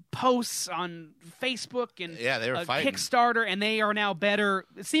there was posts on Facebook and they were fighting. Kickstarter, and they are now better,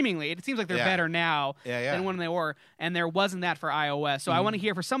 seemingly. It seems like they're better now than when they were, and there wasn't that for iOS. So I want to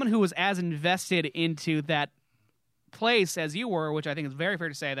hear, for someone who was as invested into that place as you were, which I think is very fair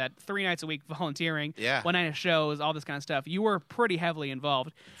to say, that 3 nights a week volunteering, 1 night of shows, all this kind of stuff, you were pretty heavily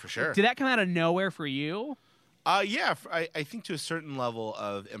involved. For sure. Did that come out of nowhere for you? Yeah, I think to a certain level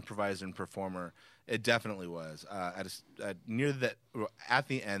of improviser and performer, it definitely was. At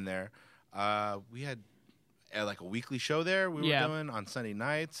the end there, we had like a weekly show there we were doing on Sunday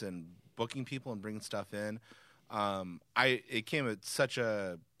nights and booking people and bringing stuff in. It came at such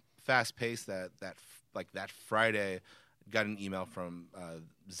a fast pace that Friday, got an email from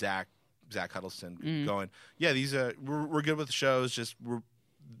Zach Huddleston going, yeah, these we're good with the shows.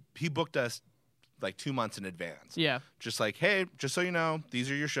 He booked us like 2 months in advance. Yeah, just like, hey, just so you know, these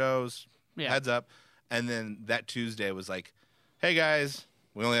are your shows. Yeah. Heads up. And then that Tuesday was like, hey guys,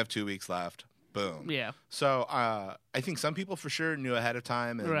 we only have 2 weeks left. Boom. Yeah. So I think some people for sure knew ahead of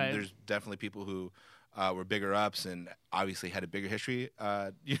time, and right. There's definitely people who were bigger ups and obviously had a bigger history.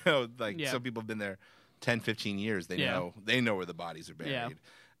 Some people have been there 10, 15 years. They know where the bodies are buried,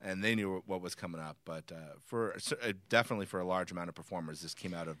 and they knew what was coming up. But definitely for a large amount of performers, this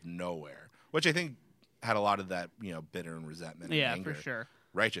came out of nowhere, which I think had a lot of that bitter and resentment. and anger, for sure,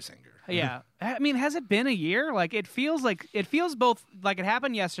 righteous anger. Yeah, I mean, has it been a year? Like it feels both like it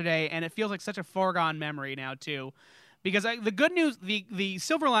happened yesterday, and it feels like such a foregone memory now too. Because the good news, the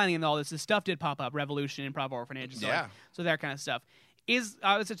silver lining in all this is stuff did pop up, Revolution, Improv Orphanage, so that kind of stuff.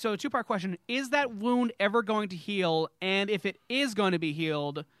 So a two-part question: is that wound ever going to heal? And if it is going to be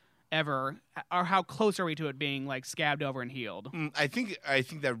healed, ever, or how close are we to it being like scabbed over and healed? I think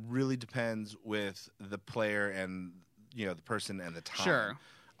that really depends with the player and the person and the time. Sure.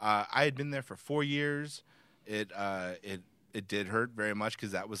 I had been there for 4 years. It did hurt very much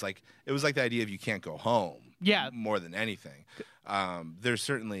because it was like the idea of you can't go home. Yeah. More than anything. There's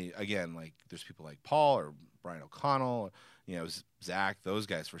certainly, again, like there's people like Paul or Brian O'Connell, Zach, those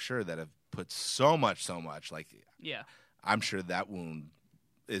guys for sure that have put so much. Like, I'm sure that wound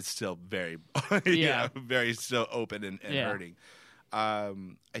is still very, very still open and hurting. I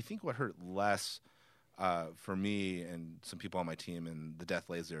think what hurt less for me and some people on my team and the Death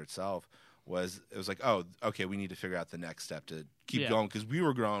Laser itself was it was like, oh, okay, we need to figure out the next step to keep going because we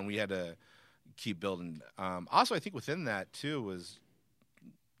were growing. We had to keep building. Also, I think within that too was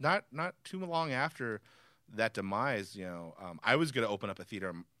not too long after that demise. I was going to open up a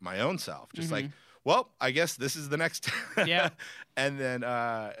theater my own self, just like, well, I guess this is the next. and then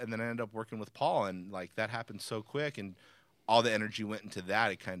I ended up working with Paul, and like that happened so quick, and all the energy went into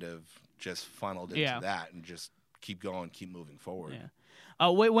that. It kind of just funneled into that, and just keep going, keep moving forward. Yeah.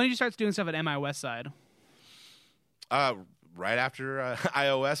 When did you start doing stuff at MI West Side? Right after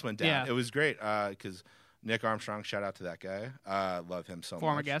iOS went down. Yeah. It was great because Nick Armstrong, shout out to that guy. Love him so much.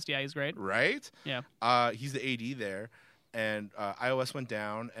 Former guest, he's great. Right? Yeah. He's the AD there. And iOS went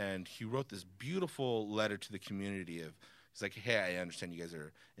down, and he wrote this beautiful letter to the community of, he's like, hey, I understand you guys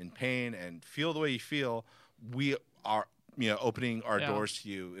are in pain and feel the way you feel. We are, opening our doors to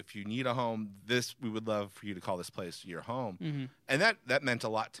you. If you need a home, we would love for you to call this place your home. And that meant a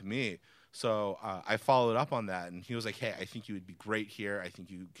lot to me. So I followed up on that, and he was like, hey, I think you would be great here. I think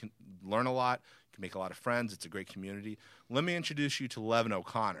you can learn a lot. You can make a lot of friends. It's a great community. Let me introduce you to Levin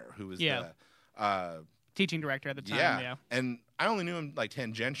O'Connor, who was the teaching director at the time. Yeah. And I only knew him like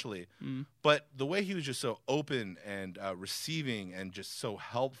tangentially, but the way he was just so open and receiving and just so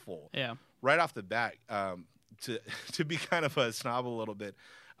helpful right off the bat, to be kind of a snob a little bit,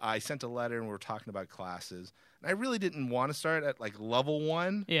 I sent a letter and we were talking about classes. And I really didn't want to start at like level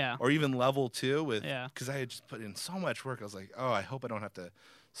 1 or even level 2 because I had just put in so much work. I was like, oh, I hope I don't have to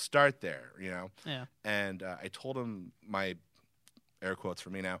start there, Yeah. And I told him my air quotes for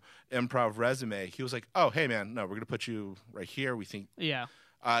me now, improv resume, he was like, oh, hey, man, no, we're going to put you right here. We think. Yeah.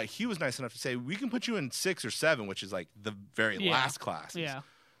 He was nice enough to say, we can put you in 6 or 7, which is like the very last classes. Yeah.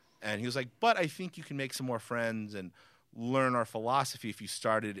 And he was like, but I think you can make some more friends and learn our philosophy if you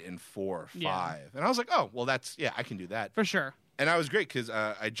started in 4 or 5. Yeah. And I was like, oh, well, I can do that. For sure. And I was great because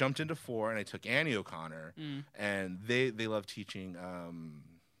I jumped into 4 and I took Annie O'Connor, and they love teaching.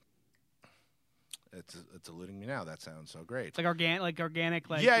 It's eluding me now. That sounds so great. It's like organic.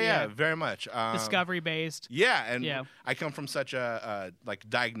 Like yeah, very much discovery based. Yeah, and I come from such a like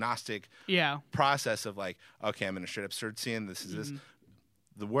diagnostic process of like, okay, I'm in a straight up search scene. This is this.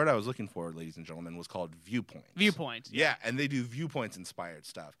 The word I was looking for, ladies and gentlemen, was called viewpoints. Viewpoints. Yeah, and they do viewpoints inspired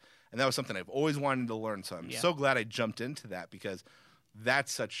stuff. And that was something I've always wanted to learn. So I'm so glad I jumped into that because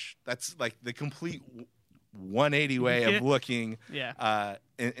that's like the complete 180 way of looking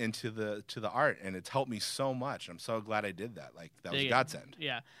into the art, and it's helped me so much. I'm so glad I did that. Like that was a godsend.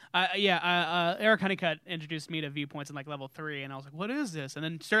 Eric Honeycutt introduced me to viewpoints in like level 3, and I was like, "What is this?" And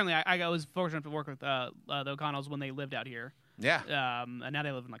then certainly I was fortunate to work with the O'Connells when they lived out here. Yeah. And now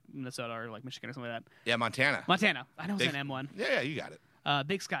they live in like Minnesota or like Michigan or something like that. Yeah, Montana. I know it's an M1. Yeah, you got it.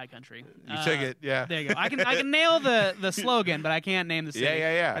 Big Sky Country. You took it, yeah. There you go. I can nail the slogan, but I can't name the state.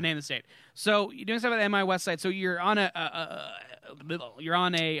 Yeah. Or name the state. So you're doing stuff at MI West Side. So you're on a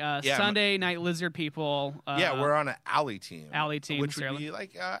Sunday night Lizard People. We're on an alley team. Which would certainly. be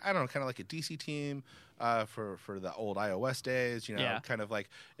like I don't know, kind of like a DC team. For the old iOS days, kind of like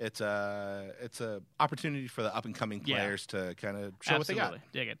it's a opportunity for the up and coming players to kind of show what they got.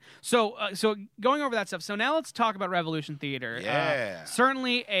 Dig it. So going over that stuff. So now let's talk about Revolution Theater. Yeah,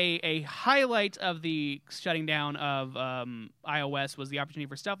 certainly a highlight of the shutting down of iOS was the opportunity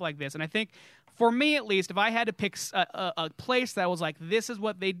for stuff like this, and I think. For me, at least, if I had to pick a place that was like, this is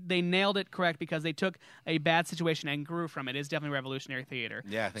what they nailed it correct because they took a bad situation and grew from it, is definitely Revolutionary Theater.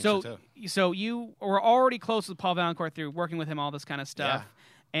 Yeah, I think so too. So you were already close with Paul Valancourt through working with him, all this kind of stuff.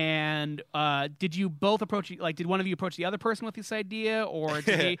 Yeah. And did you both approach, like, did one of you approach the other person with this idea? Or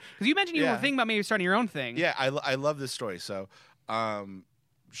did he, because you mentioned you were thinking about maybe starting your own thing. Yeah, I love this story. So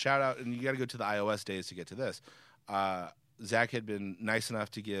shout out, and you got to go to the iOS days to get to this. Zach had been nice enough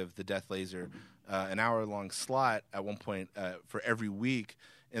to give the Death Laser an hour-long slot at one point for every week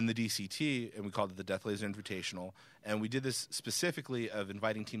in the DCT, and we called it the Death Laser Invitational. And we did this specifically of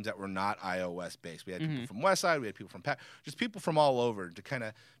inviting teams that were not iOS-based. We had people from Westside, we had people from just people from all over to kind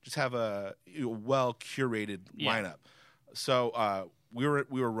of just have a well-curated lineup. So we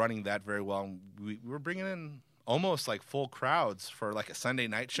were running that very well, and we were bringing in almost like full crowds for like a Sunday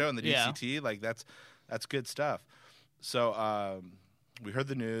night show in the DCT. Like that's good stuff. So we heard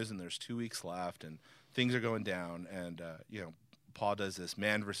the news, and there's 2 weeks left, and things are going down. And Paul does this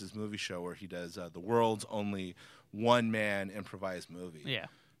man versus movie show where he does the world's only one-man improvised movie. Yeah.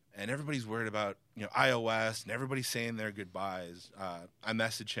 And everybody's worried about iOS, and everybody's saying their goodbyes. I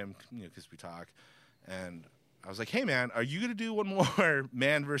message him because we talk, and I was like, "Hey, man, are you gonna do one more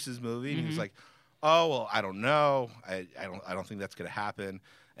man versus movie?" And he was like, "Oh, well, I don't know. I don't think that's gonna happen."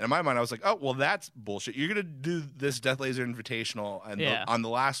 And in my mind, I was like, "Oh, well, that's bullshit. You're gonna do this Death Laser Invitational on the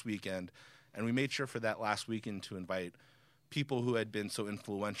last weekend," and we made sure for that last weekend to invite people who had been so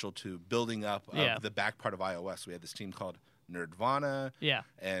influential to building up of the back part of iOS. We had this team called Nerdvana,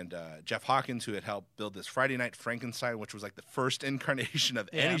 and Jeff Hawkins, who had helped build this Friday Night Frankenstein, which was like the first incarnation of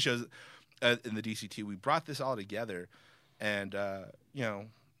any shows in the DCT. We brought this all together, and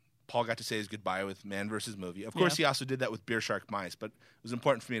Paul got to say his goodbye with Man vs. Movie. Of course, he also did that with Beer Shark Mice, but it was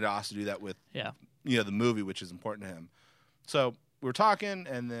important for me to also do that with the movie, which is important to him. So we were talking,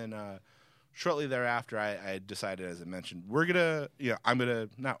 and then shortly thereafter, I decided, as I mentioned, we're going to, I'm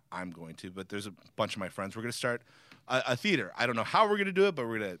going to, but there's a bunch of my friends, we're going to start a theater. I don't know how we're going to do it, but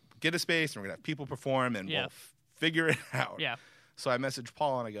we're going to get a space, and we're going to have people perform, and we'll figure it out. Yeah. So I messaged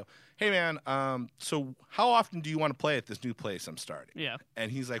Paul, and I go, "Hey, man, so how often do you want to play at this new place I'm starting?" Yeah.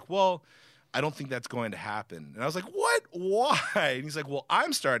 And he's like, "Well, I don't think that's going to happen." And I was like, "What? Why?" And he's like, "Well,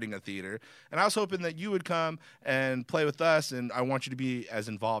 I'm starting a theater, and I was hoping that you would come and play with us, and I want you to be as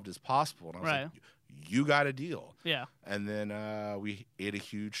involved as possible." And I was like, "You got a deal." Yeah. And then we ate a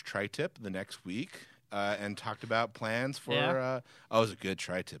huge tri-tip the next week. And talked about plans for. It was a good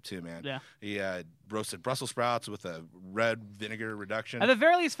tri-tip too, man. Yeah, he roasted Brussels sprouts with a red vinegar reduction. At the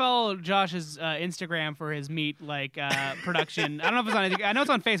very least, follow Josh's Instagram for his meat production. I don't know if it's on. I know it's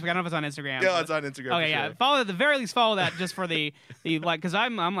on Facebook. I don't know if it's on Instagram. Yeah, it's on Instagram. Okay, sure. Follow at the very least. Follow that just for the because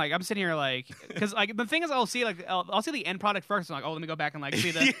I'm sitting here because the thing is I'll see I'll see the end product first. I'm like, oh, let me go back and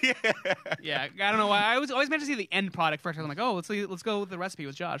see the. I don't know why I always meant to see the end product first. I'm like, oh, let's go with the recipe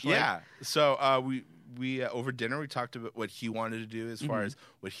with Josh. So we over dinner we talked about what he wanted to do as far as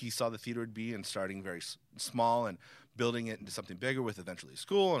what he saw the theater would be, and starting very small and building it into something bigger with eventually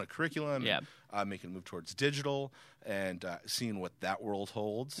school and a curriculum, and, making a move towards digital and seeing what that world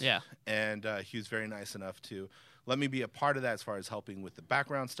holds. Yeah. And he was very nice enough to let me be a part of that as far as helping with the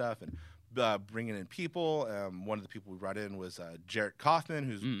background stuff and bringing in people. One of the people we brought in was Jarrett Kaufman,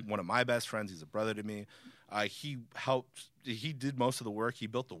 who's one of my best friends. He's a brother to me. He did most of the work. He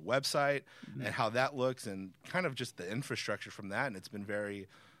built the website and how that looks and kind of just the infrastructure from that. And it's been very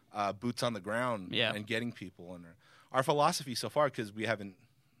boots on the ground and getting people. And our philosophy so far, because we haven't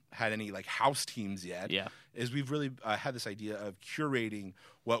had any like house teams yet, is we've really had this idea of curating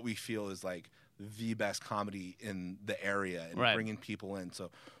what we feel is like the best comedy in the area and bringing people in.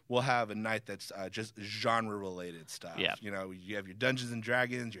 So we'll have a night that's just genre-related stuff. Yeah. You know, you have your Dungeons and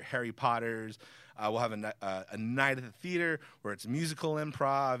Dragons, your Harry Potters. We'll have a night at the theater where it's musical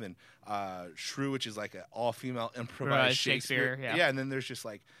improv and Shrew, which is like an all-female improvised Shakespeare. Yeah, and then there's just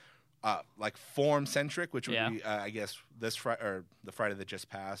like form-centric, which would be, I guess, this or the Friday that just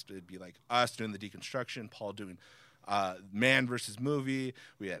passed. It'd be like us doing the deconstruction, Paul doing man versus movie.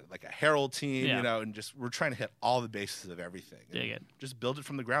 We had like a Herald team, you know, and just we're trying to hit all the bases of everything. And just build it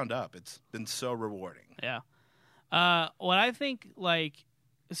from the ground up. It's been so rewarding. Yeah. What I think, like,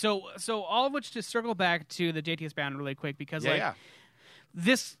 so all of which to circle back to the JTS band really quick, because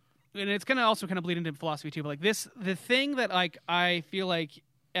this, and it's gonna also kind of bleed into philosophy too. But like the thing that like I feel like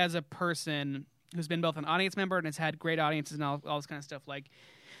as a person who's been both an audience member and has had great audiences and all this kind of stuff, like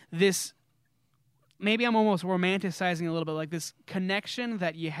this. Maybe I'm almost romanticizing a little bit, like this connection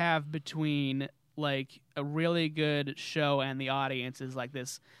that you have between like a really good show and the audience is like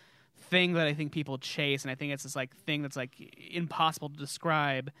this thing that I think people chase, and I think it's this like thing that's like impossible to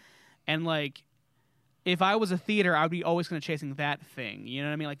describe. And like, if I was a theater, I would be always kind of chasing that thing. You know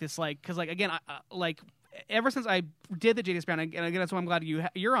what I mean? Like this, like because like again, like ever since I did the JDS Brown, and again that's why I'm glad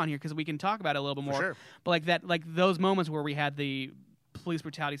you're on here because we can talk about it a little bit more. For sure. But like that, like those moments where we had the police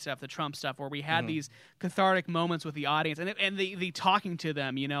brutality stuff, the Trump stuff, where we had these cathartic moments with the audience and the talking to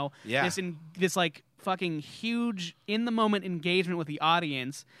them, you know, this like fucking huge in the moment engagement with the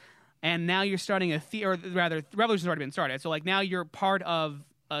audience, and now you're starting or rather, Revolution's already been started. So like now you're part of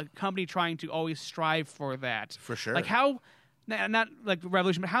a company trying to always strive for that. For sure. Like how, not like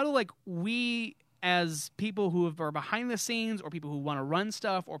Revolution, but how do like we as people who are behind the scenes or people who want to run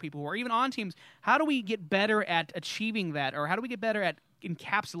stuff or people who are even on teams, how do we get better at achieving that, or how do we get better at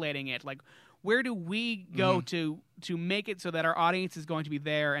encapsulating it? Like, where do we go to make it so that our audience is going to be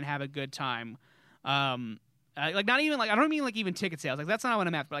there and have a good time? Like not even like I don't mean like even ticket sales. Like that's not what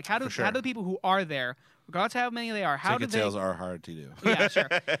I'm after. But like how do the people who are there, regardless of how many they are, ticket sales are hard to do. Yeah, sure.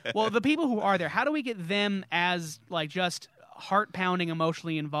 Well, the people who are there, how do we get them as like just heart pounding,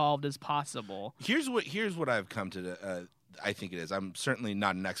 emotionally involved as possible? Here's what I've come to. I think it is. I'm certainly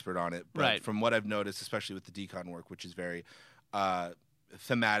not an expert on it, but from what I've noticed, especially with the decon work, which is very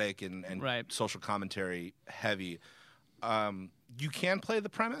thematic and social commentary heavy, you can play the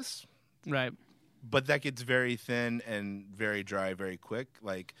premise, right? But that gets very thin and very dry very quick.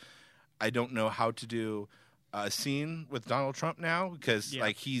 Like, I don't know how to do a scene with Donald Trump now because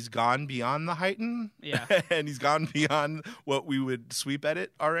like he's gone beyond the heighten, and he's gone beyond what we would sweep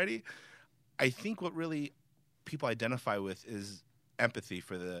edit already. I think what really people identify with is empathy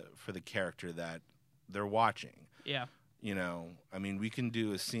for the character that they're watching. Yeah. You know, I mean, we can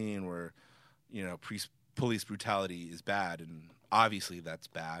do a scene where, you know, police brutality is bad, and obviously that's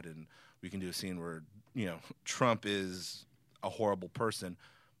bad, and we can do a scene where, you know, Trump is a horrible person.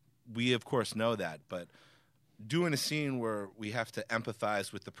 We, of course, know that, but doing a scene where we have to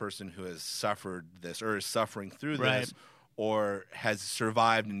empathize with the person who has suffered this or is suffering through this or has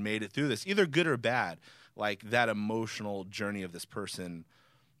survived and made it through this, either good or bad, like that emotional journey of this person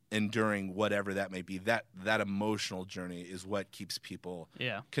enduring whatever that may be, that emotional journey is what keeps people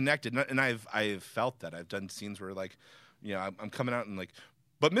connected. And I've felt that. I've done scenes where, like, you know, I'm coming out and like,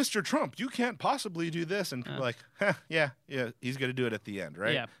 but Mr. Trump, you can't possibly do this. And people are like, yeah, he's going to do it at the end,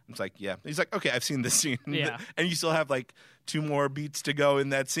 right? Yeah. It's like, yeah. He's like, okay, I've seen this scene. Yeah. And you still have like 2 more beats to go in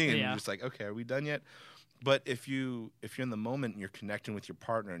that scene. Yeah. You're just like, okay, are we done yet? But if you're in the moment and you're connecting with your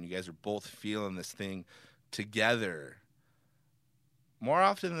partner and you guys are both feeling this thing together, more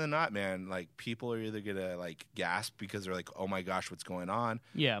often than not, man, like people are either gonna like gasp because they're like, "Oh my gosh, what's going on?"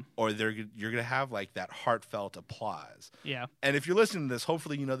 Yeah. Or you're gonna have like that heartfelt applause. Yeah. And if you're listening to this,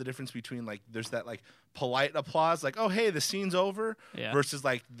 hopefully you know the difference between like there's that like polite applause, like, "Oh hey, the scene's over," versus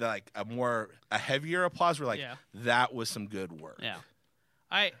like a heavier applause where like that was some good work. Yeah.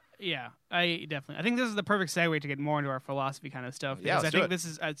 I definitely. I think this is the perfect segue to get more into our philosophy kind of stuff. Yeah, Because let's I do think it. this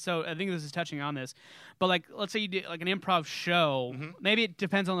is I think this is touching on this. But like, let's say you did like an improv show. Mm-hmm. Maybe it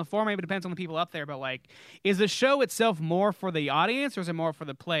depends on the form. Maybe it depends on the people up there. But like, is the show itself more for the audience or is it more for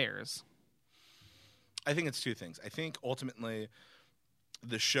the players? I think it's two things. I think ultimately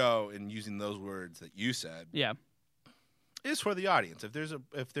the show, and using those words that you said, Yeah. is for the audience. If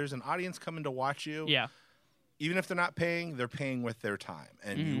there's an audience coming to watch you, Yeah. even if they're not paying, they're paying with their time,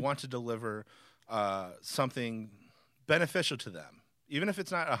 and you want to deliver something beneficial to them. Even if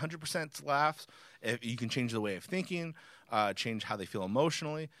it's not 100% laughs, if you can change the way of thinking, change how they feel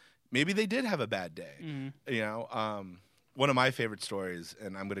emotionally. Maybe they did have a bad day. You know, one of my favorite stories,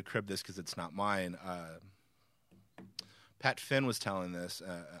 and I'm going to crib this because it's not mine. Pat Finn was telling this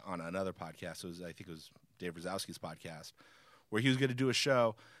on another podcast. I think it was Dave Rosowski's podcast, where he was going to do a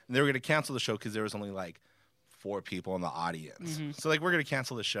show, and they were going to cancel the show because there was only like 4 people in the audience. So like, we're going to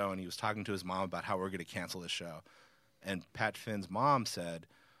cancel the show, and he was talking to his mom about how we're going to cancel the show. And Pat Finn's mom said,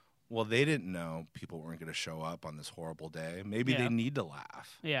 well, they didn't know people weren't going to show up on this horrible day. Maybe they need to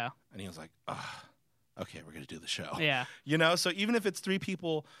laugh. Yeah. And he was like, ugh. Okay, we're going to do the show. Yeah. You know, so even if it's 3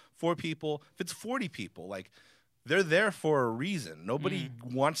 people, 4 people, if it's 40 people, like, they're there for a reason. Nobody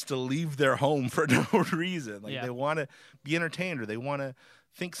wants to leave their home for no reason. Like, they want to be entertained, or they want to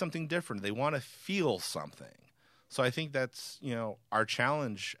think something different. They want to feel something. So I think that's, you know, our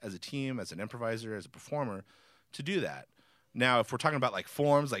challenge as a team, as an improviser, as a performer, to do that. Now, if we're talking about like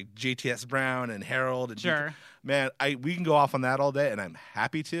forms like JTS Brown and Harold, and Sure. man, we can go off on that all day, and I'm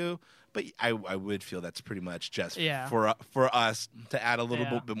happy to. But I would feel that's pretty much just for us to add a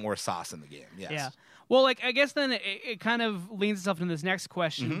little bit more sauce in the game. Yes. Yeah. Well, like, I guess then it kind of leans itself into this next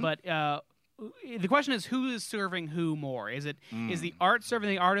question, but the question is, who is serving who more? Is the art serving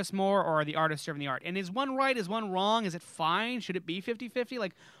the artist more, or are the artists serving the art? And is one right? Is one wrong? Is it fine? Should it be 50-50?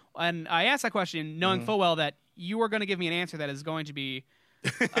 Like, and I asked that question knowing full well that you are going to give me an answer that is going to be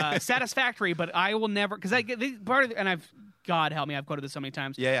satisfactory, but I will never, because God help me, I've quoted this so many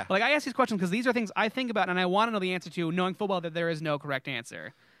times. Yeah. But like, I ask these questions because these are things I think about and I want to know the answer to, knowing full well that there is no correct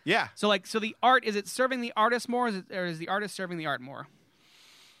answer. Yeah. So the art, is it serving the artist more, or is the artist serving the art more?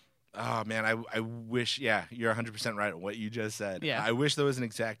 Oh, man, I wish, you're 100% right on what you just said. Yeah. I wish there was an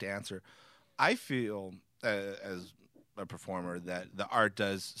exact answer. I feel, as a performer, that the art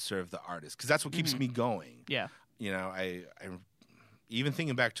does serve the artist, because that's what keeps me going. Yeah. You know, I even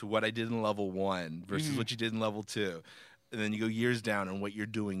thinking back to what I did in level 1 versus what you did in level 2, and then you go years down and what you're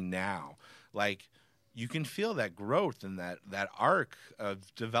doing now. Like, you can feel that growth and that arc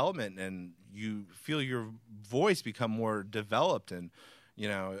of development, and you feel your voice become more developed. And, you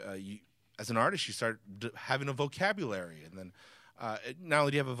know, as an artist, you start having a vocabulary. And then not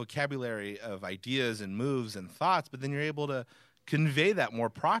only do you have a vocabulary of ideas and moves and thoughts, but then you're able to convey that more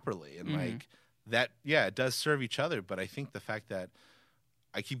properly. And, like, that, it does serve each other. But I think the fact that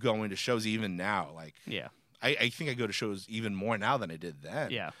I keep going to shows even now, like, I think I go to shows even more now than I did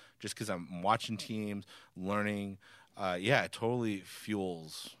then. Yeah. Just because I'm watching teams, learning. It totally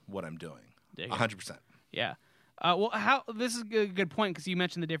fuels what I'm doing. 100%. Yeah. Well, this is a good point, because you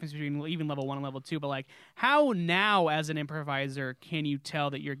mentioned the difference between even level 1 and level 2, but like, how now as an improviser can you tell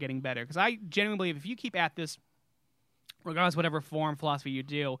that you're getting better? Because I genuinely believe if you keep at this, regardless of whatever form philosophy you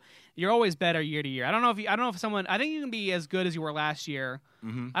do, you're always better year to year. I don't know if someone, I think you can be as good as you were last year. I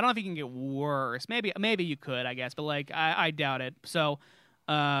don't know if you can get worse. Maybe you could, I guess, but like, I doubt it. So,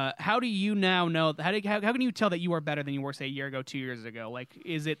 how do you now know? How can you tell that you are better than you were, say, a year ago, 2 years ago? Like,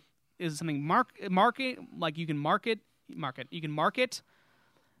 is it something market? Like, you can market. You can market.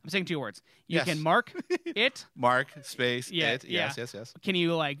 I'm saying 2 words. You can mark it. Mark, space, it. Yeah. Yes. Can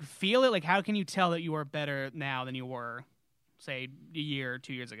you, like, feel it? Like, how can you tell that you are better now than you were, say, a year or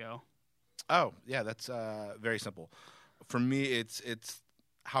 2 years ago? Oh, yeah, that's very simple. For me, it's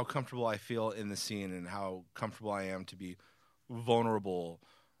how comfortable I feel in the scene and how comfortable I am to be vulnerable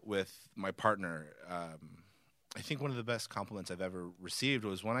with my partner. I think one of the best compliments I've ever received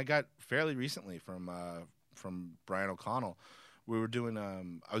was when I got fairly recently from Brian O'Connell. We were doing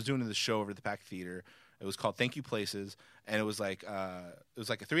I was doing this show over at the Pack Theater. It was called Thank You Places, and it was like a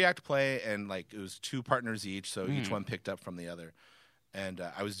 3-act play, and like it was 2 partners each, so each one picked up from the other. And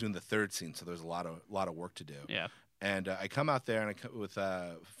I was doing the 3rd scene, so there was a lot of work to do. Yeah. And I come out there, and I come with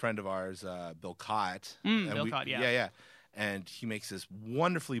a friend of ours, Bill Cott. Bill Cott, yeah. Yeah. And he makes this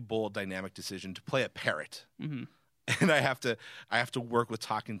wonderfully bold, dynamic decision to play a parrot. And I have to work with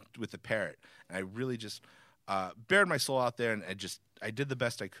talking with the parrot. And I really just bared my soul out there, and I did the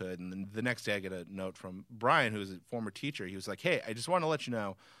best I could. And then the next day I get a note from Brian, who's a former teacher. He was like, hey, I just want to let you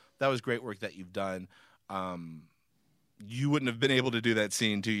know that was great work that you've done. you wouldn't have been able to do that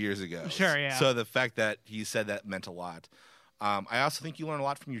scene 2 years ago. Sure, yeah. So the fact that he said that meant a lot. I also think you learn a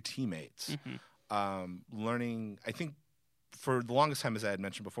lot from your teammates. Learning, I think, for the longest time, as I had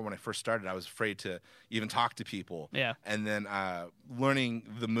mentioned before, when I first started, I was afraid to even talk to people. Yeah. And then learning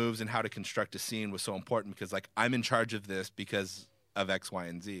the moves and how to construct a scene was so important because, like, I'm in charge of this because of X, Y,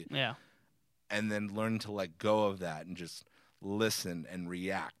 and Z. Yeah. And then learning to let go of that and just listen and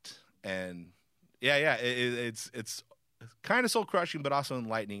react. And it's kind of soul crushing, but also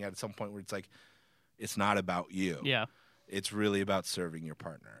enlightening at some point where it's like, it's not about you. Yeah. It's really about serving your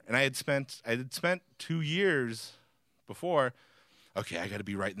partner. And I had spent 2 years before, okay, I got to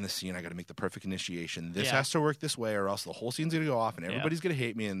be right in the scene. I got to make the perfect initiation. This has to work this way or else the whole scene's going to go off and everybody's going to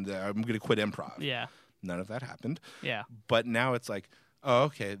hate me and I'm going to quit improv. Yeah. None of that happened. Yeah. But now it's like, oh,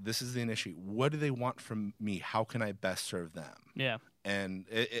 okay, this is the initiate. What do they want from me? How can I best serve them? Yeah. And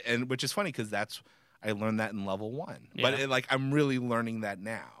which is funny because I learned that in level 1. Yeah. But I'm really learning that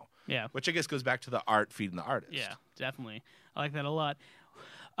now. Yeah. Which I guess goes back to the art feeding the artist. Yeah, definitely. I like that a lot.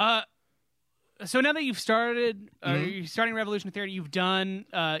 So now that you've started, you're starting Revolution Theater, you've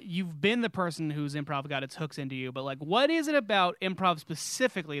been the person whose improv got its hooks into you. But like, what is it about improv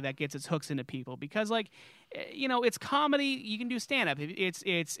specifically that gets its hooks into people? Because like, it's comedy. You can do stand up.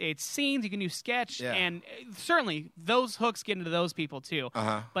 It's scenes. You can do sketch, and certainly those hooks get into those people too.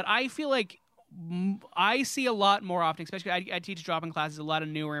 But I feel like I see a lot more often, especially I teach drop-in classes, a lot of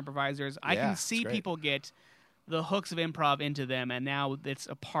newer improvisers. I can see people get the hooks of improv into them, and now it's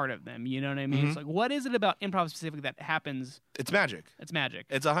a part of them. You know what I mean? It's like, what is it about improv specifically that happens? It's magic. It's magic.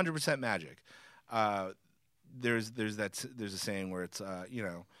 It's 100% magic. There's a saying where it's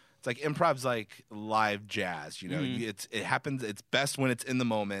it's like improv's like live jazz. It happens. It's best when it's in the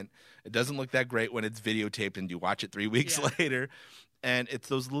moment. It doesn't look that great when it's videotaped and you watch it 3 weeks later. And it's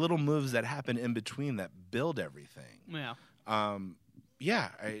those little moves that happen in between that build everything. Yeah.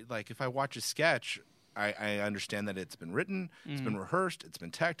 If I watch a sketch, I understand that it's been written, it's been rehearsed, it's been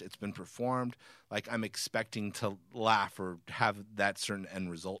teched, it's been performed. Like, I'm expecting to laugh or have that certain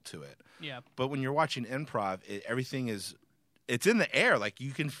end result to it. Yeah. But when you're watching improv, everything it's in the air. Like,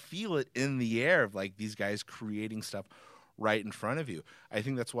 you can feel it in the air of, like, these guys creating stuff right in front of you. I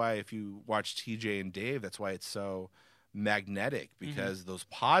think that's why if you watch TJ and Dave, that's why it's so magnetic, because those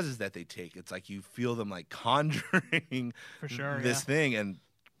pauses that they take, it's like you feel them like conjuring for sure this thing and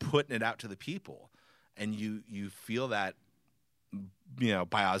putting it out to the people, and you feel that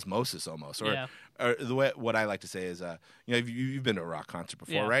by osmosis almost, or the way what I like to say is you've been to a rock concert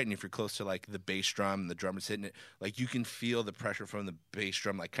before, right? And if you're close to like the bass drum and the drummer's hitting it, like you can feel the pressure from the bass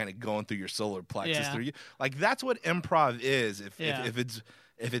drum like kind of going through your solar plexus through you. Like, that's what improv is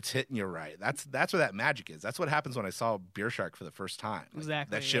if it's hitting you right. That's where that magic is. That's what happens when I saw Beer Shark for the first time. Like,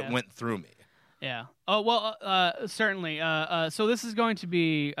 exactly. That shit went through me. Yeah. Oh, well, certainly. So this is going to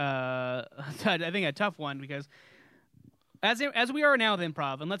be, I think, a tough one, because as we are now with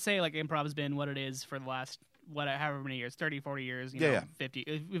improv, and let's say like improv has been what it is for the last, however many years, 30, 40 years,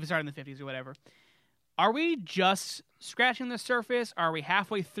 50, we've started in the 50s or whatever. Are we just scratching the surface? Are we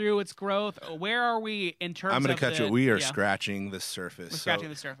halfway through its growth? Where are we in terms of I'm going to cut you. We are scratching the surface. We're scratching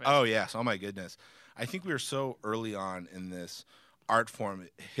the surface. Oh, yes. Oh, my goodness. I think we are so early on in this art form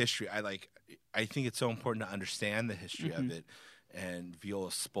history. I think it's so important to understand the history of it, and Viola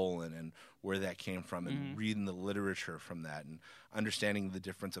Spolin and where that came from, and reading the literature from that, and understanding the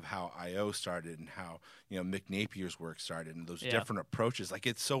difference of how I.O. started and how Mick Napier's work started, and those different approaches. Like,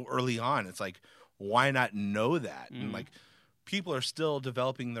 it's so early on. It's like, why not know that? And like, people are still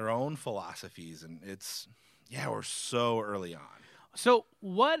developing their own philosophies, and we're so early on. So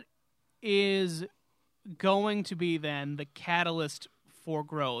what is going to be then the catalyst for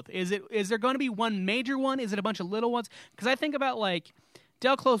growth? Is there going to be one major one? Is it a bunch of little ones? Because I think about like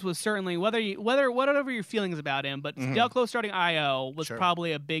Del Close was certainly, whatever your feelings about him, but Del Close starting I.O. was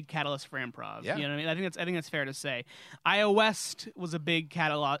probably a big catalyst for improv. Yeah. You know what I mean? I think that's fair to say. I.O. West was a big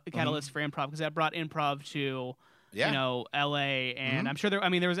catalyst for improv, because that brought improv to L.A. and I'm sure there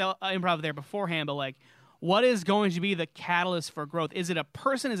was improv there beforehand, but like, what is going to be the catalyst for growth? Is it a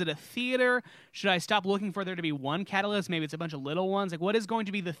person? Is it a theater? Should I stop looking for there to be one catalyst? Maybe it's a bunch of little ones. Like, what is going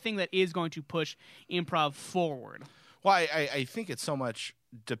to be the thing that is going to push improv forward? Well, I think it so much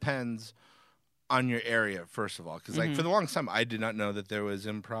depends on your area, first of all. Because like, for the longest time, I did not know that there was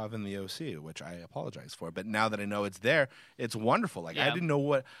improv in the OC, which I apologize for. But now that I know it's there, it's wonderful. Like, I didn't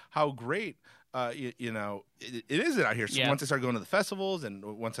know how great it is out here. So once I started going to the festivals, and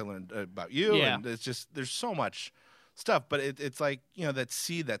once I learned about you, and it's just, there's so much stuff. But it's like, that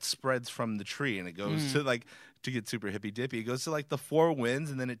seed that spreads from the tree, and it goes to like, to get super hippy dippy, it goes to like the four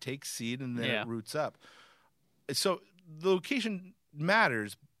winds, and then it takes seed, and then it roots up. So the location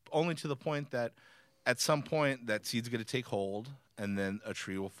matters only to the point that at some point that seed's going to take hold, and then a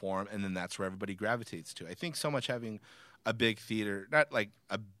tree will form, and then that's where everybody gravitates to. I think so much having a big theater, not like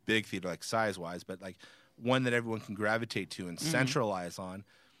a big theater like size-wise, but like one that everyone can gravitate to and centralize on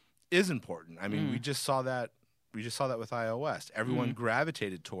is important. I mean, we just saw that with iOS. Everyone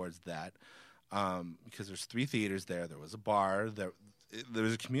gravitated towards that because there's 3 theaters there. There was a bar. There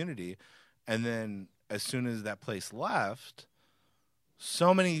was a community. And then as soon as that place left,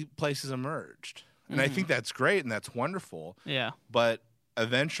 so many places emerged. And I think that's great and that's wonderful. Yeah. But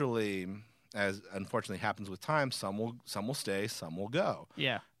eventually, as unfortunately happens with time, some will stay, some will go.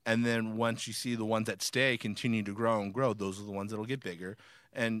 Yeah. And then once you see the ones that stay continue to grow and grow, those are the ones that'll get bigger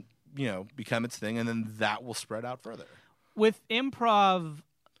and, become its thing, and then that will spread out further. With improv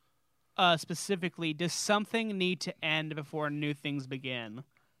specifically, does something need to end before new things begin?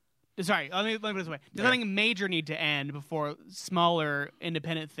 Sorry, let me put it this way. Does something major need to end before smaller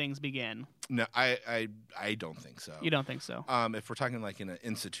independent things begin? No, I don't think so. You don't think so? If we're talking like in an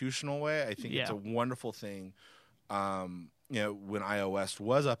institutional way, I think it's a wonderful thing. When iOS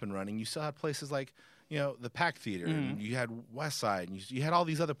was up and running, you still had places like, the Pack Theater, and you had West Side, and you had all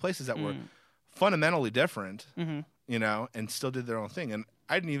these other places that were fundamentally different, and still did their own thing. And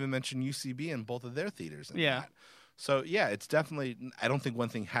I didn't even mention UCB in both of their theaters. That. So, it's definitely, I don't think one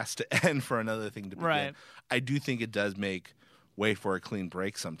thing has to end for another thing to begin. Right. I do think it does make way for a clean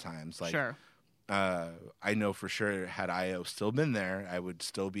break sometimes. Like, sure. I know for sure, had IO still been there, I would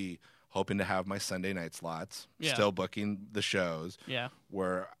still be hoping to have my Sunday night slots, still booking the shows,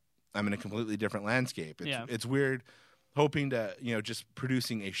 where I'm in a completely different landscape. It's weird hoping to, just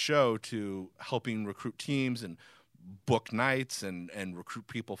producing a show to helping recruit teams and book nights and recruit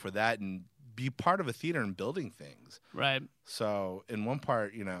people for that and be part of a theater and building things. Right. So in one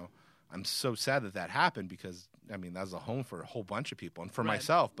part, I'm so sad that happened because, that was a home for a whole bunch of people and for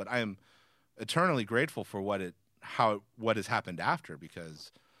myself, but I am eternally grateful for what has happened after,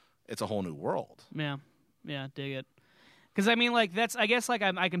 because it's a whole new world. Yeah. Yeah, dig it. Because, I guess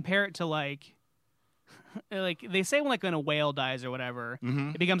I compare it to, like they say when, in a whale dies or whatever,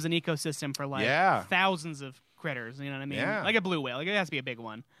 it becomes an ecosystem for, thousands of critters, you know what I mean? Yeah. Like a blue whale. Like, it has to be a big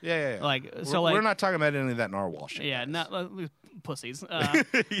one. Yeah. We're not talking about any of that narwhal shit. Yeah, not pussies.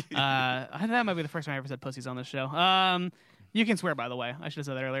 That might be the first time I ever said pussies on this show. You can swear, by the way. I should have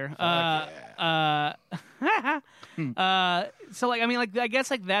said that earlier. I guess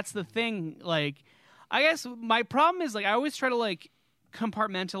that's the thing. I guess my problem is I always try to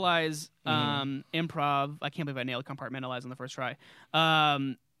compartmentalize improv. I can't believe I nailed compartmentalize on the first try.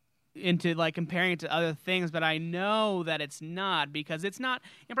 Into comparing it to other things, but I know that it's not, because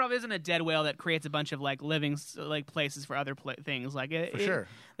improv isn't a dead whale that creates a bunch of living places for other things. For sure,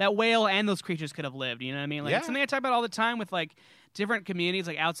 that whale and those creatures could have lived. You know what I mean? It's something I talk about all the time with different communities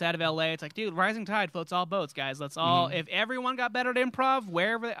outside of LA. It's dude, rising tide floats all boats, guys. Let's all if everyone got better at improv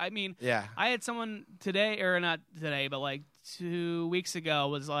wherever. I had someone today, or not today, but 2 weeks ago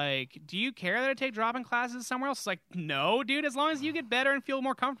was do you care that I take drop-in classes somewhere else? It's no, dude, as long as you get better and feel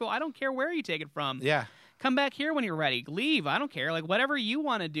more comfortable, I don't care where you take it from. Yeah. Come back here when you're ready. Leave. I don't care. Whatever you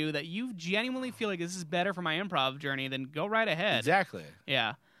want to do that you genuinely feel this is better for my improv journey, then go right ahead. Exactly.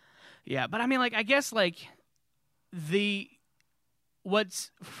 Yeah. Yeah. But I guess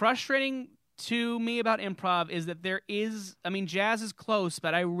what's frustrating to me about improv is that there is, jazz is close,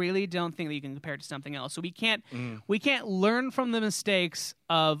 but I really don't think that you can compare it to something else. So we can't learn from the mistakes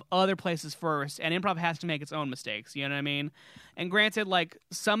of other places first, and improv has to make its own mistakes. You know what I mean? And granted,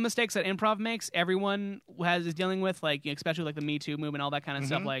 some mistakes that improv makes, everyone is dealing with, especially the Me Too movement, all that kind of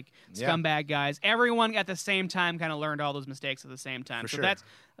stuff, scumbag guys. Everyone at the same time kind of learned all those mistakes at the same time. For so sure.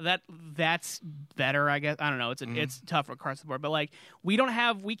 that's better, I guess. I don't know. It's tough across the board, but we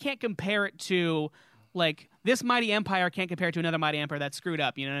can't compare it to this mighty empire can't compare it to another mighty empire that's screwed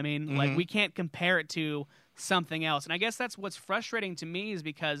up. You know what I mean? We can't compare it to something else, and I guess that's what's frustrating to me, is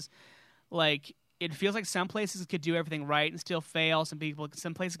because it feels like some places could do everything right and still fail.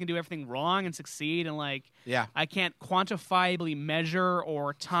 Some places can do everything wrong and succeed. And I can't quantifiably measure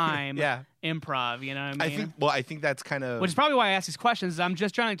or time improv. You know what I mean? I think that's kind of, which is probably why I ask these questions. I'm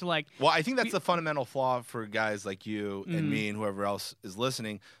just trying to Well, I think that's the fundamental flaw for guys like you and me and whoever else is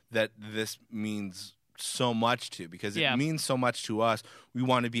listening, that this means so much to, because it means so much to us. We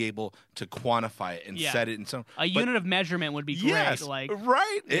want to be able to quantify it and set it in some unit of measurement would be great. Yes,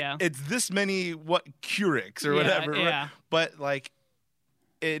 right. It's this many Keurigs or whatever. Yeah. Right? But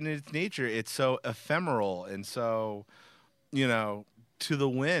in its nature, it's so ephemeral and so to the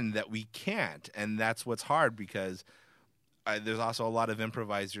wind that we can't, and that's what's hard, because there's also a lot of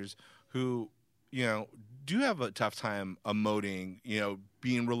improvisers who do do have a tough time emoting,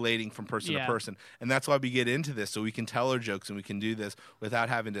 being relating from person to Yeah. person. And that's why we get into this, so we can tell our jokes and we can do this without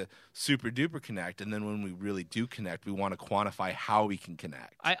having to super duper connect. And then when we really do connect, we want to quantify how we can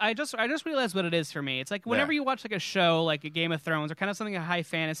connect. I just realized what it is for me. It's like whenever you watch like a show like a Game of Thrones or kind of something like high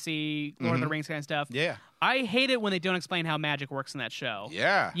fantasy, Lord of the Rings kind of stuff. Yeah. I hate it when they don't explain how magic works in that show.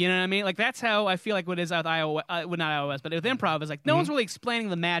 Yeah. You know what I mean? Like that's how I feel like what it is with iOS, not iOS, but with improv is like no one's really explaining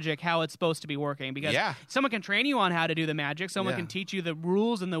the magic, how it's supposed to be working, because someone can train you on how to do the magic, someone can teach you the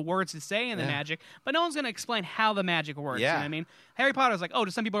rules and the words to say in the magic, but no one's going to explain how the magic works. You know what I mean? Harry Potter's like, oh,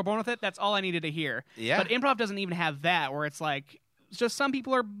 just some people are born with it? That's all I needed to hear. Yeah. But improv doesn't even have that, where it's like, it's just some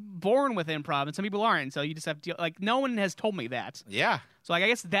people are born with improv and some people aren't. So you just have to, like, no one has told me that. Yeah. So like, I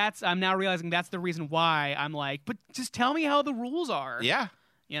guess I'm now realizing that's the reason why I'm like, but just tell me how the rules are. Yeah.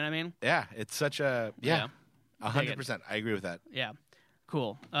 You know what I mean? Yeah. It's such a, 100%. I agree with that. Yeah.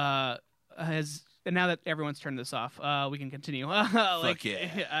 Cool. And now that everyone's turned this off, we can continue. Fuck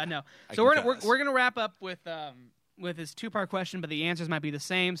yeah. No. So we're gonna wrap up with this 2-part question, but the answers might be the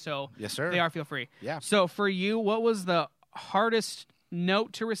same. So yes, sir. They are. Feel free. Yeah. So for you, what was the hardest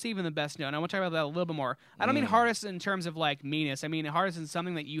note to receive and the best note? And I want to talk about that a little bit more. I don't mean hardest in terms of like meanness. I mean hardest in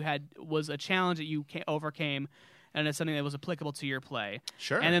something that you had was a challenge that you overcame, and it's something that was applicable to your play.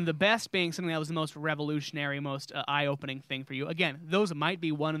 Sure. And then the best being something that was the most revolutionary, most eye-opening thing for you. Again, those might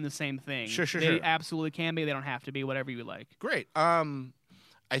be one and the same thing. Sure. They absolutely can be. They don't have to be. Whatever you like. Great.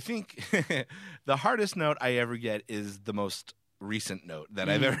 I think the hardest note I ever get is the most recent note that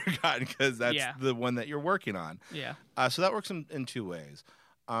I've ever gotten, because that's the one that you're working on. Yeah. So that works in 2 ways.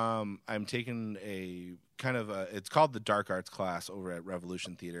 I'm taking a kind of it's called the Dark Arts class over at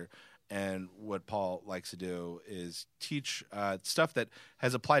Revolution Theater. And what Paul likes to do is teach stuff that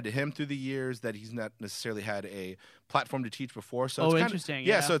has applied to him through the years that he's not necessarily had a platform to teach before. So it's interesting.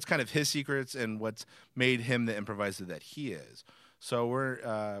 Yeah, so it's kind of his secrets and what's made him the improviser that he is. So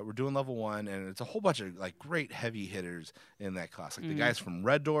we're doing level 1, and it's a whole bunch of like great heavy hitters in that class. Like the guys from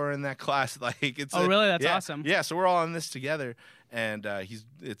Red Door in that class. Like it's really? That's awesome. Yeah, so we're all in this together, and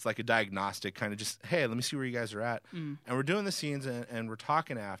it's like a diagnostic kind of just, hey, let me see where you guys are at, and we're doing the scenes and we're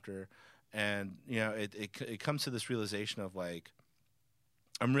talking after, and it comes to this realization of like,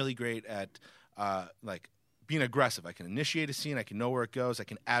 I'm really great at like being aggressive. I can initiate a scene. I can know where it goes. I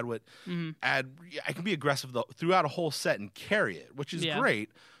can add I can be aggressive throughout a whole set and carry it, which is great.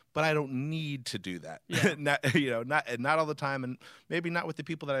 But I don't need to do that. Yeah. not all the time, and maybe not with the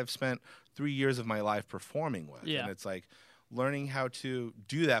people that I've spent 3 years of my life performing with. Yeah. And it's like learning how to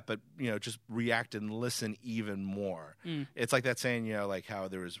do that, but just react and listen even more. It's like that saying, like how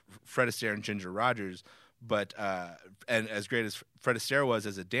there was Fred Astaire and Ginger Rogers, but and as great as Fred Astaire was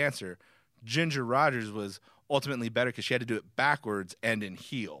as a dancer, Ginger Rogers was ultimately better because she had to do it backwards and in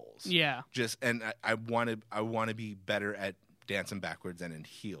heels. Yeah. I want to be better at dancing backwards and in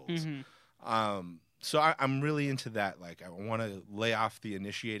heels. So I'm really into that. Like, I want to lay off the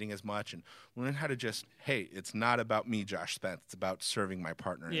initiating as much and learn how to just, hey, it's not about me, Josh Spence. It's about serving my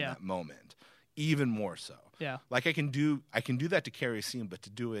partner in that moment, even more so. Yeah. Like I can do that to carry a scene, but to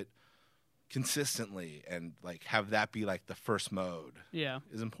do it consistently and like have that be like the first mode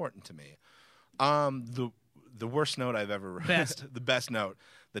is important to me. The worst note I've ever read, the best note,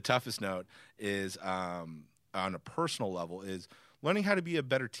 the toughest note is on a personal level is learning how to be a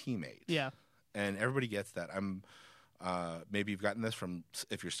better teammate. Yeah. And everybody gets that. Maybe you've gotten this from,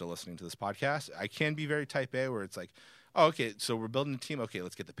 if you're still listening to this podcast, I can be very type A where it's like, oh, okay, so we're building a team. Okay,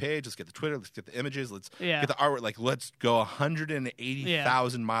 let's get the page, let's get the Twitter, let's get the images, let's get the artwork. Like, let's go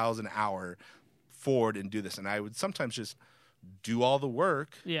 180,000 miles an hour forward and do this. And I would sometimes just do all the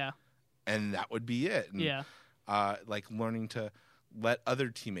work. Yeah. And that would be it. And, like learning to let other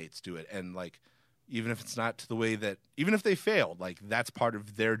teammates do it. And like, even if it's not to the way that, even if they failed, like that's part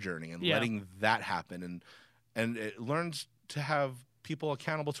of their journey and letting that happen. And it learns to have people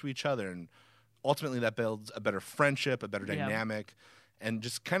accountable to each other. And ultimately that builds a better friendship, a better dynamic, and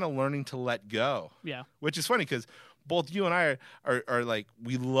just kind of learning to let go. Yeah. Which is funny because both you and I are like,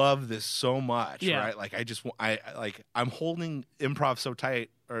 we love this so much, right? Like I'm holding improv so tight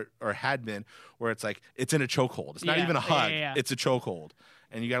or had been where it's like, it's in a chokehold. It's not even a hug. It's a chokehold.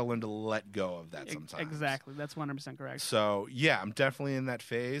 And you got to learn to let go of that sometimes. Exactly. That's 100% correct. So, yeah, I'm definitely in that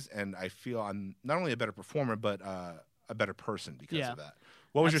phase, and I feel I'm not only a better performer, but a better person because of that.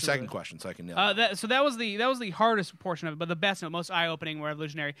 What was your second question, so I can nail it? So that was the hardest portion of it, but the best note, most eye-opening,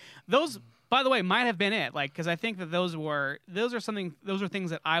 revolutionary. Those, by the way, might have been it. Like, because I think that those are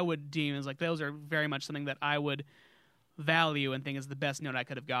things that I would deem as like those are very much something that I would value and think is the best note I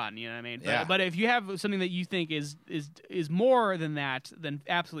could have gotten. You know what I mean? Yeah. But if you have something that you think is more than that, then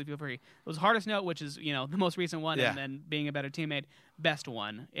absolutely feel free. It was hardest note, which is the most recent one, and then being a better teammate, best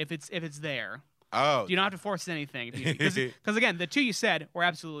one if it's there. Oh, you don't have to force anything because again, the two you said were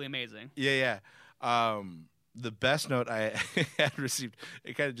absolutely amazing. Yeah. The best note I had received,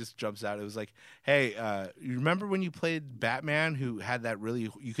 it kind of just jumps out. It was like, hey, you remember when you played Batman who had that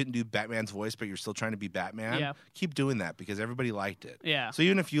you couldn't do Batman's voice, but you're still trying to be Batman? Yeah. Keep doing that because everybody liked it. Yeah. So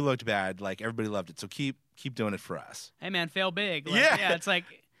even if you looked bad, like everybody loved it. So keep doing it for us. Hey, man, fail big. Yeah. It's like,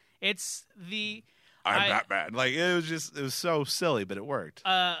 it's the... I'm Batman. Like, it was so silly, but it worked.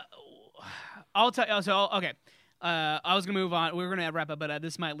 I'll tell you. So, okay. I was going to move on. We were going to wrap up, but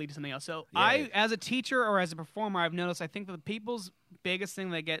this might lead to something else. So as a teacher or as a performer, I've noticed, I think that the people's biggest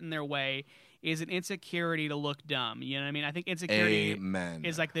thing that get in their way is an insecurity to look dumb. You know what I mean? I think insecurity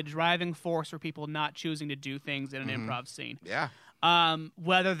is like the driving force for people not choosing to do things in an improv scene. Yeah.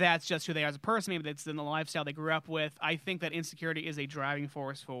 Whether that's just who they are as a person, maybe that's in the lifestyle they grew up with. I think that insecurity is a driving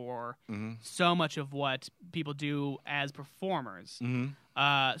force for so much of what people do as performers.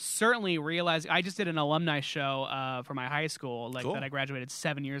 Certainly realize I just did an alumni show for my high school, Cool. that I graduated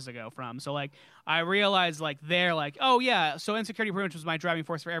 7 years ago from. So I realized they're like, oh yeah, so insecurity pretty much was my driving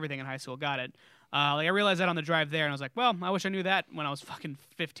force for everything in high school. Got it. I realized that on the drive there, and I was like, well, I wish I knew that when I was fucking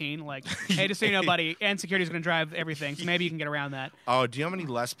 15. Hey, just so you know, buddy, insecurity is going to drive everything, so maybe you can get around that. Oh, do you know how many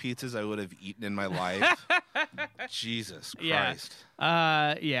less pizzas I would have eaten in my life? Jesus Christ.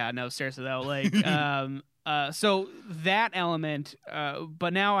 Yeah, no, seriously, though. So that element,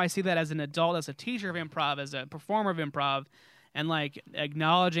 but now I see that as an adult, as a teacher of improv, as a performer of improv, and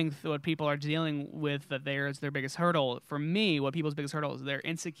acknowledging what people are dealing with, that there's their biggest hurdle. For me, what people's biggest hurdle is their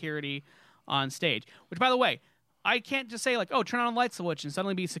insecurity on stage, which, by the way, I can't just say turn on a light switch and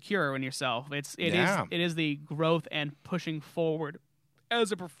suddenly be secure in yourself. It is the growth and pushing forward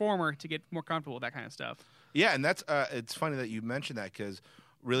as a performer to get more comfortable with that kind of stuff. Yeah, and that's it's funny that you mentioned that, because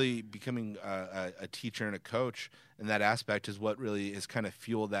really becoming a teacher and a coach in that aspect is what really has kind of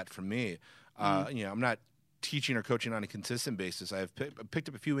fueled that for me. I'm not teaching or coaching on a consistent basis. I've picked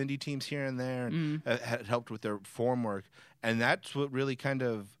up a few indie teams here and there and had helped with their form work, and that's what really kind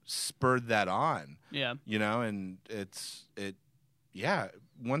of spurred that on. Yeah. And it's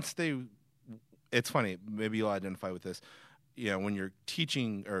funny, maybe you'll identify with this, when you're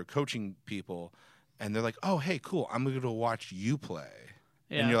teaching or coaching people and they're like, oh, hey, cool, I'm going to go watch you play.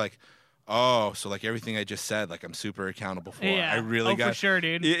 Yeah. And you're like, oh, so everything I just said, I'm super accountable for. Yeah. I really got for sure,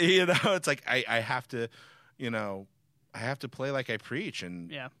 dude. It's like I have to, I have to play like I preach,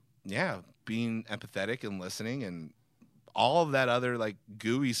 and being empathetic and listening and all of that other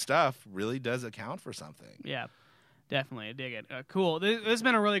gooey stuff really does account for something. Yeah, definitely. I dig it. Cool. This has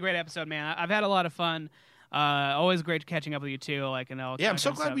been a really great episode, man. I've had a lot of fun. Always great catching up with you too. I'm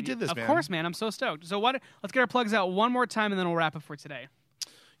so glad we did this, man. Of course, man. I'm so stoked. So let's get our plugs out one more time, and then we'll wrap up for today.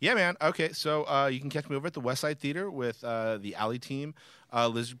 Yeah, man. Okay, so you can catch me over at the West Side Theater with the Alley team,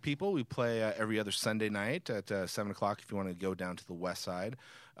 Lizard People. We play every other Sunday night at 7 o'clock if you want to go down to the West Side.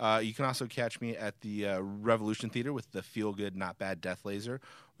 You can also catch me at the Revolution Theater with the Feel Good, Not Bad Death Laser.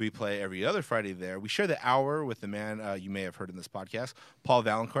 We play every other Friday there. We share the hour with the man you may have heard in this podcast, Paul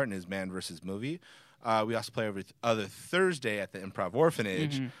Valancourt, and his Man vs. Movie. We also play every other Thursday at the Improv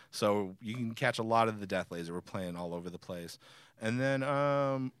Orphanage, so you can catch a lot of the Death Laser. We're playing all over the place. And then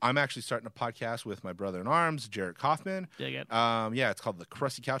I'm actually starting a podcast with my brother-in-arms, Jarrett Kaufman. Dig it. It's called the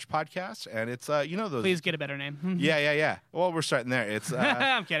Crusty Couch Podcast, and it's those. Please get a better name. Yeah. Well, we're starting there. It's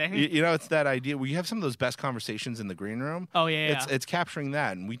I'm kidding. It's that idea. We have some of those best conversations in the green room. Oh yeah. It's capturing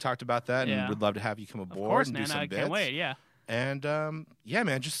that, and we talked about that, and we'd love to have you come aboard. Of course, and man. Do some bits. Can't wait. Yeah. And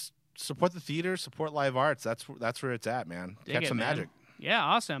man, just support the theater, support live arts. That's where it's at, man. Catch some magic. Yeah,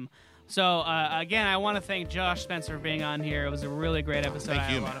 awesome. So, again, I want to thank Josh Spencer for being on here. It was a really great episode. I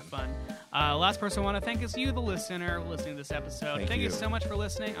had a lot of fun. Last person I want to thank is you, the listener, listening to this episode. Thank you so much for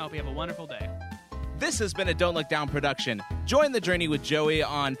listening. I hope you have a wonderful day. This has been a Don't Look Down production. Join the journey with Joey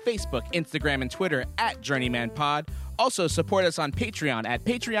on Facebook, Instagram, and Twitter at JourneymanPod. Also, support us on Patreon at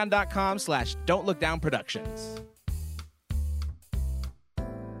patreon.com/Don'tLookDownProductions.